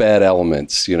purged the bad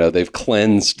elements, they've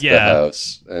cleansed the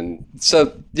house, and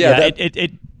so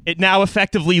it now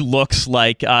effectively looks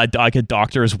like a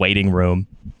doctor's waiting room.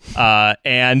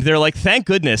 And they're like, thank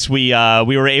goodness we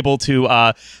were able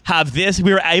to have this.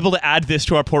 We were able to add this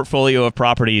to our portfolio of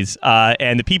properties.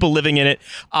 And the people living in it,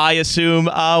 I assume,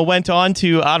 went on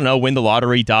to, I don't know, win the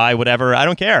lottery, die, whatever. I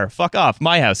don't care. Fuck off.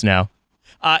 My house now.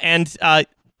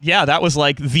 That was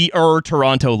like the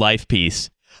Toronto Life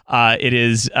piece. It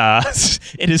is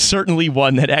certainly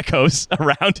one that echoes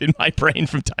around in my brain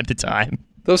from time to time.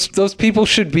 Those people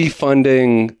should be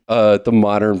funding the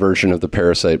modern version of the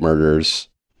Parasite murders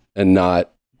and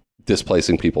not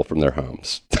displacing people from their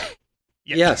homes.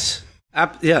 Yes.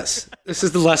 Yes. This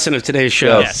is the lesson of today's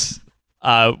show. Yes.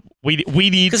 We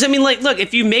need... Because, look,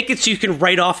 if you make it so you can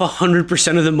write off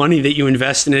 100% of the money that you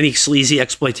invest in any sleazy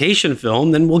exploitation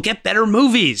film, then we'll get better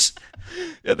movies.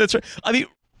 Yeah, that's right.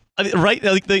 Right,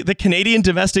 like the Canadian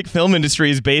domestic film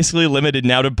industry is basically limited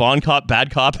now to Bon Cop, Bad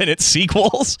Cop, and its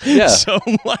sequels. Yeah. So,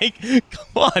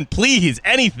 come on, please,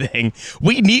 anything.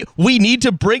 We need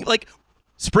to bring,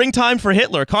 Springtime for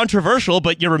Hitler, controversial,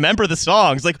 but you remember the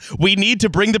songs. We need to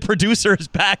bring the producers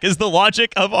back as the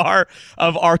logic of our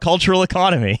cultural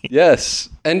economy. Yes,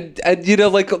 and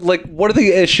what are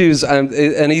the issues?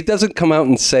 And he doesn't come out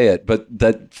and say it, but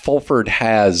that Fulford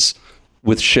has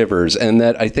with Shivers, and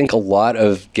that I think a lot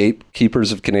of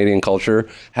gatekeepers of Canadian culture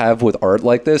have with art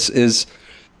like this, is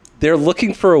they're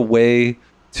looking for a way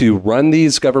to run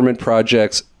these government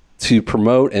projects to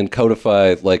promote and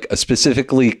codify like a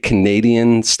specifically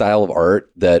Canadian style of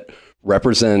art that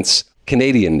represents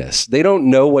Canadianness. They don't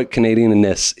know what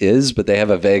Canadianness is, but they have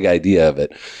a vague idea of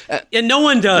it. And no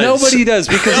one does. Nobody does,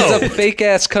 because it's a fake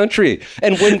ass country.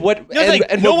 And when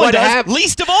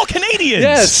least of all Canadians.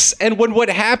 Yes, and when what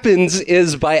happens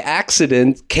is by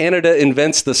accident, Canada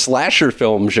invents the slasher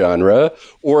film genre,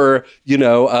 or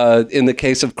in the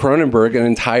case of Cronenberg, an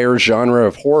entire genre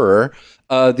of horror.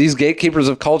 These gatekeepers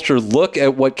of culture look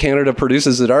at what Canada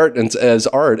produces as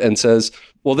art and says,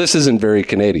 well, this isn't very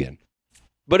Canadian.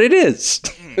 But it is.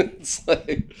 It's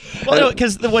like,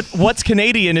 because what's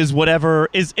Canadian is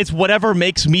it's whatever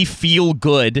makes me feel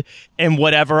good and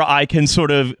whatever I can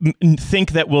sort of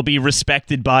think that will be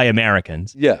respected by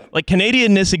Americans. Yeah. Like,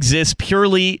 Canadianness exists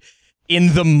purely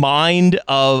in the mind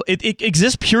of it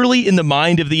exists purely in the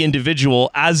mind of the individual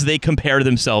as they compare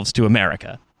themselves to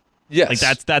America. Yes,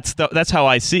 like that's how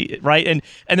I see it, right? And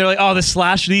they're like, oh,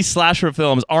 these slasher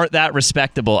films aren't that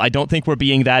respectable. I don't think we're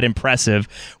being that impressive.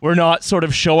 We're not sort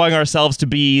of showing ourselves to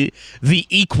be the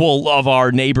equal of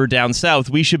our neighbor down south.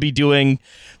 We should be doing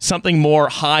something more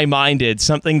high-minded,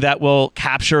 something that will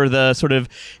capture the sort of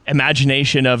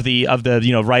imagination of the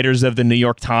writers of the New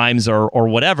York Times or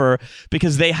whatever,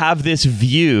 because they have this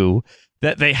view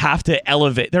that they have to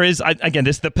elevate. There is, again,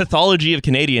 the pathology of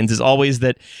Canadians is always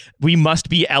that we must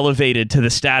be elevated to the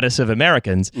status of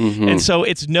Americans. Mm-hmm. And so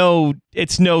it's no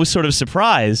sort of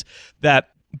surprise that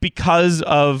because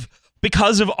of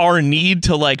our need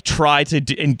to like try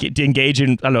to engage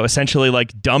in, I don't know, essentially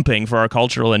like dumping for our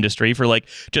cultural industry, for like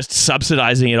just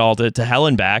subsidizing it all to hell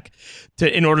and back,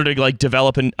 in order to like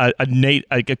develop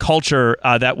a culture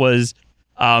that was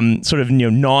sort of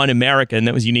non-American,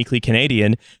 that was uniquely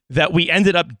Canadian, that we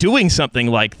ended up doing something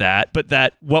like that, but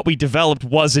that what we developed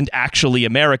wasn't actually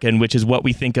American, which is what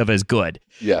we think of as good.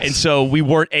 Yes. And so we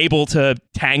weren't able to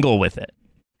tangle with it.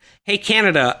 Hey,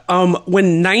 Canada,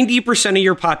 when 90% of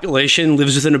your population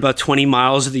lives within about 20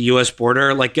 miles of the U.S.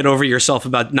 border, like, get over yourself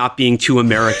about not being too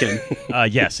American.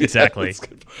 Yes, exactly.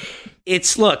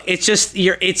 It's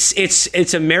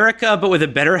America, but with a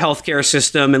better healthcare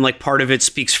system, and like part of it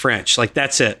speaks French. Like,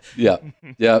 that's it. Yeah.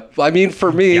 I mean,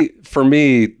 for me,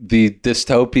 the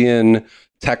dystopian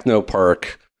techno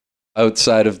park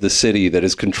outside of the city that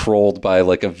is controlled by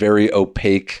like a very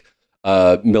opaque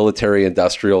military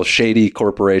industrial shady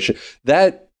corporation,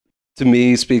 that to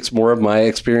me speaks more of my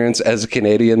experience as a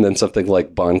Canadian than something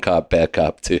like Bon Cop, Bad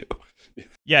Cop 2.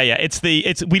 Yeah.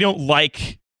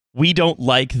 We don't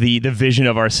like the vision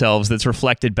of ourselves that's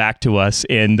reflected back to us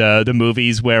in the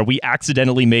movies where we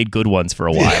accidentally made good ones for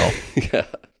a while. Yeah.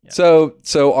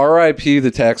 So R.I.P. the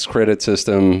tax credit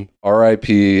system.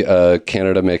 R.I.P.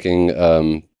 Canada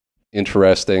making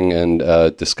interesting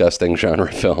and disgusting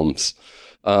genre films.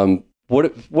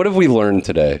 What have we learned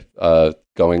today?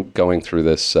 Going through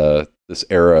this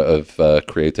era of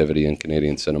creativity in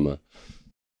Canadian cinema.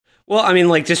 Well, I mean,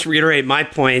 like, just to reiterate my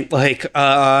point, like,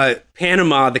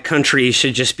 Panama, the country,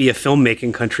 should just be a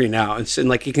filmmaking country now. And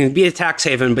like, it can be a tax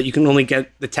haven, but you can only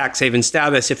get the tax haven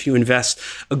status if you invest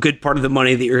a good part of the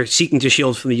money that you're seeking to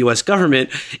shield from the U.S.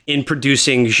 government in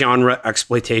producing genre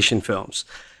exploitation films.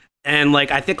 And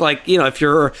like, I think, like, if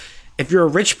you're a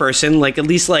rich person, like at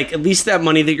least that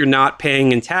money that you're not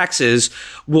paying in taxes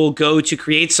will go to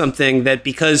create something that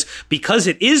because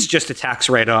it is just a tax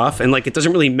write-off, and like it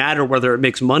doesn't really matter whether it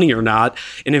makes money or not.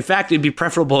 And in fact, it'd be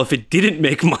preferable if it didn't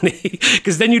make money,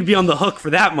 because then you'd be on the hook for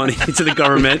that money to the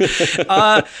government.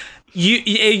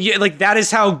 You like, that is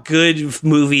how good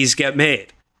movies get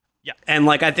made. Yeah. And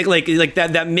like, I think like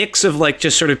that mix of like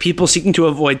just sort of people seeking to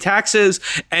avoid taxes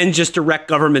and just direct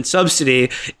government subsidy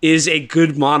is a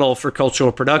good model for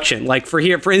cultural production. Like for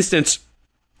instance,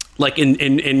 like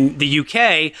in the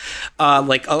UK,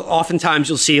 oftentimes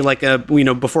you'll see like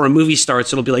before a movie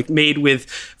starts, it'll be like made with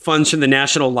funds from the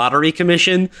National Lottery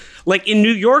Commission. Like in New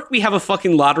York, we have a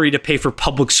fucking lottery to pay for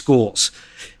public schools.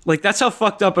 Like, that's how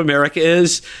fucked up America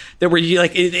is, that we're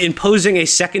like imposing a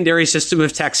secondary system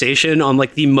of taxation on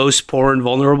like the most poor and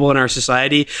vulnerable in our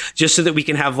society, just so that we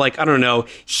can have like, I don't know,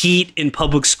 heat in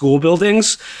public school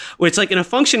buildings. Where it's like, in a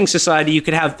functioning society, you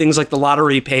could have things like the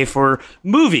lottery pay for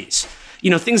movies,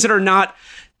 things that are not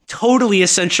totally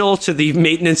essential to the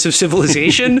maintenance of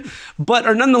civilization, but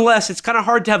are nonetheless, it's kind of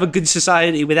hard to have a good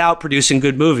society without producing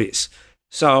good movies.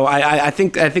 So I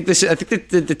think that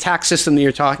the tax system that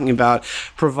you're talking about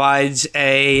provides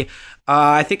a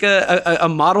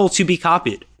model to be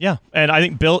copied. Yeah, and I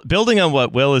think building on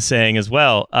what Will is saying as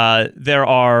well, there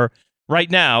are right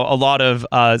now a lot of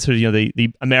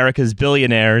the America's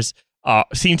billionaires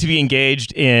seem to be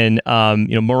engaged in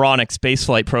moronic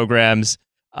spaceflight programs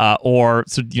or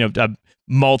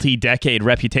multi-decade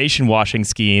reputation washing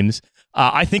schemes.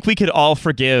 I think we could all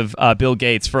forgive Bill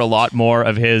Gates for a lot more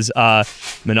of his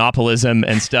monopolism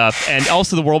and stuff. And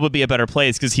also the world would be a better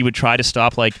place because he would try to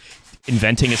stop like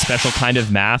inventing a special kind of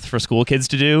math for school kids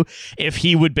to do if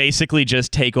he would basically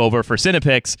just take over for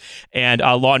Cinepix and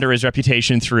launder his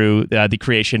reputation through the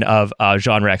creation of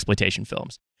genre exploitation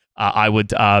films. I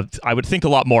would think a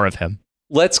lot more of him.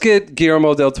 Let's get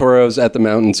Guillermo del Toro's At the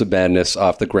Mountains of Madness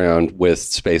off the ground with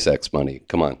SpaceX money.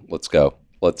 Come on, let's go.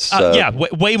 Let's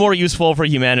way more useful for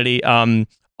humanity.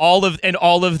 All of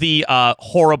the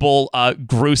horrible,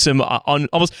 gruesome,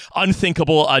 almost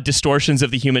unthinkable distortions of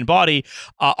the human body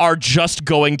are just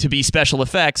going to be special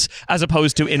effects, as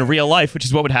opposed to in real life, which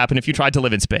is what would happen if you tried to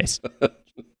live in space.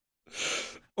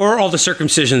 Or all the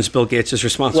circumcisions Bill Gates is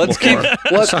responsible for.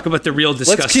 Let's talk about the real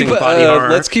disgusting body horror.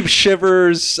 Let's keep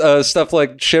Shivers, stuff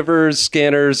like Shivers,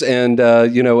 Scanners, and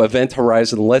Event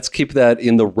Horizon. Let's keep that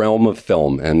in the realm of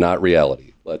film and not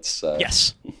reality. Let's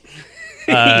yes.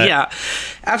 Yeah,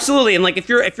 absolutely. And like, if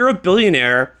you're a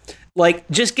billionaire, like,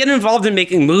 just get involved in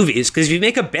making movies, because if you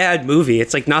make a bad movie,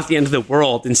 it's like not the end of the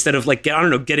world. Instead of like,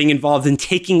 getting involved in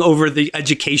taking over the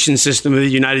education system of the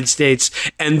United States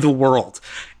and the world.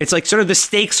 It's like sort of the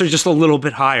stakes are just a little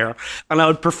bit higher. And I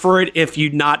would prefer it if you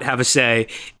not have a say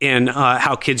in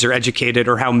how kids are educated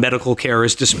or how medical care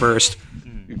is dispersed.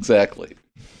 Exactly.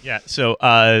 Yeah. So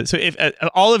if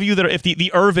all of you if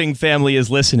the Irving family is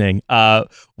listening,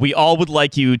 we all would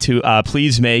like you to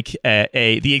please make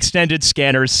the extended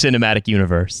Scanners cinematic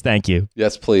universe. Thank you.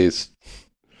 Yes, please.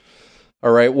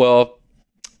 All right. Well,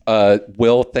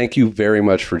 Will, thank you very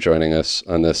much for joining us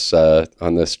on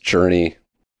this journey.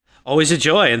 Always a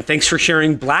joy, and thanks for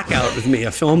sharing Blackout with me,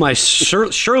 a film I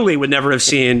surely would never have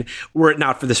seen were it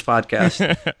not for this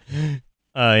podcast.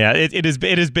 Yeah, it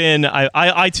has been.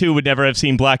 I too would never have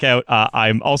seen Blackout.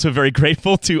 I'm also very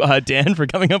grateful to Dan for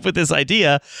coming up with this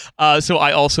idea. So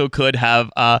I also could have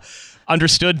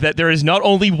understood that there is not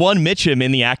only one Mitchum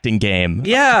in the acting game.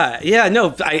 Yeah.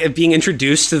 No, being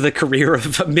introduced to the career of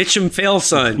Mitchum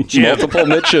Failson, Multiple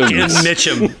Mitchums. Jim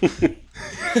Mitchum.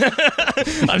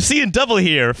 I'm seeing double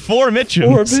here. 4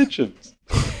 Mitchums.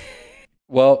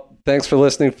 Well, thanks for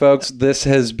listening, folks. This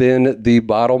has been The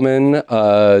Bottleman.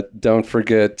 Don't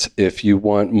forget, if you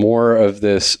want more of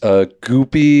this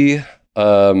goopy,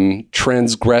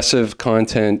 transgressive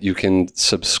content, you can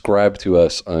subscribe to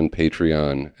us on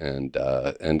Patreon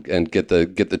and get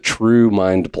the true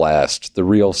mind blast, the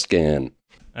real scan.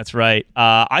 That's right.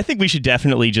 I think we should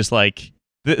definitely just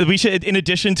we should, in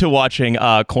addition to watching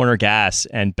Corner Gas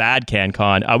and Bad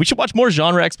CanCon, we should watch more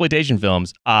genre exploitation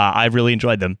films. I really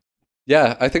enjoyed them.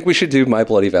 Yeah, I think we should do My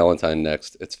Bloody Valentine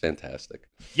next. It's fantastic.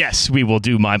 Yes, we will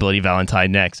do My Bloody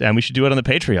Valentine next, and we should do it on the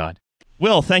Patreon.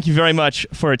 Will, thank you very much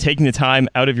for taking the time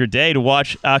out of your day to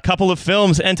watch a couple of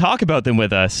films and talk about them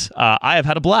with us. I have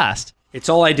had a blast. It's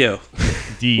all I do.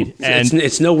 Indeed. And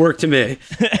it's no work to me.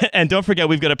 And don't forget,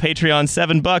 we've got a Patreon,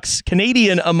 $7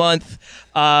 Canadian a month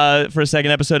for a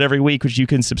second episode every week, which you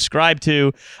can subscribe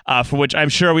to, for which I'm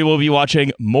sure we will be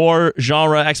watching more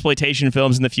genre exploitation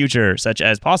films in the future, such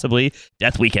as possibly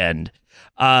Death Weekend.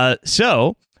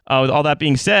 So, with all that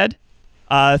being said,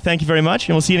 thank you very much,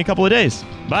 and we'll see you in a couple of days.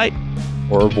 Bye.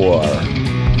 Au revoir.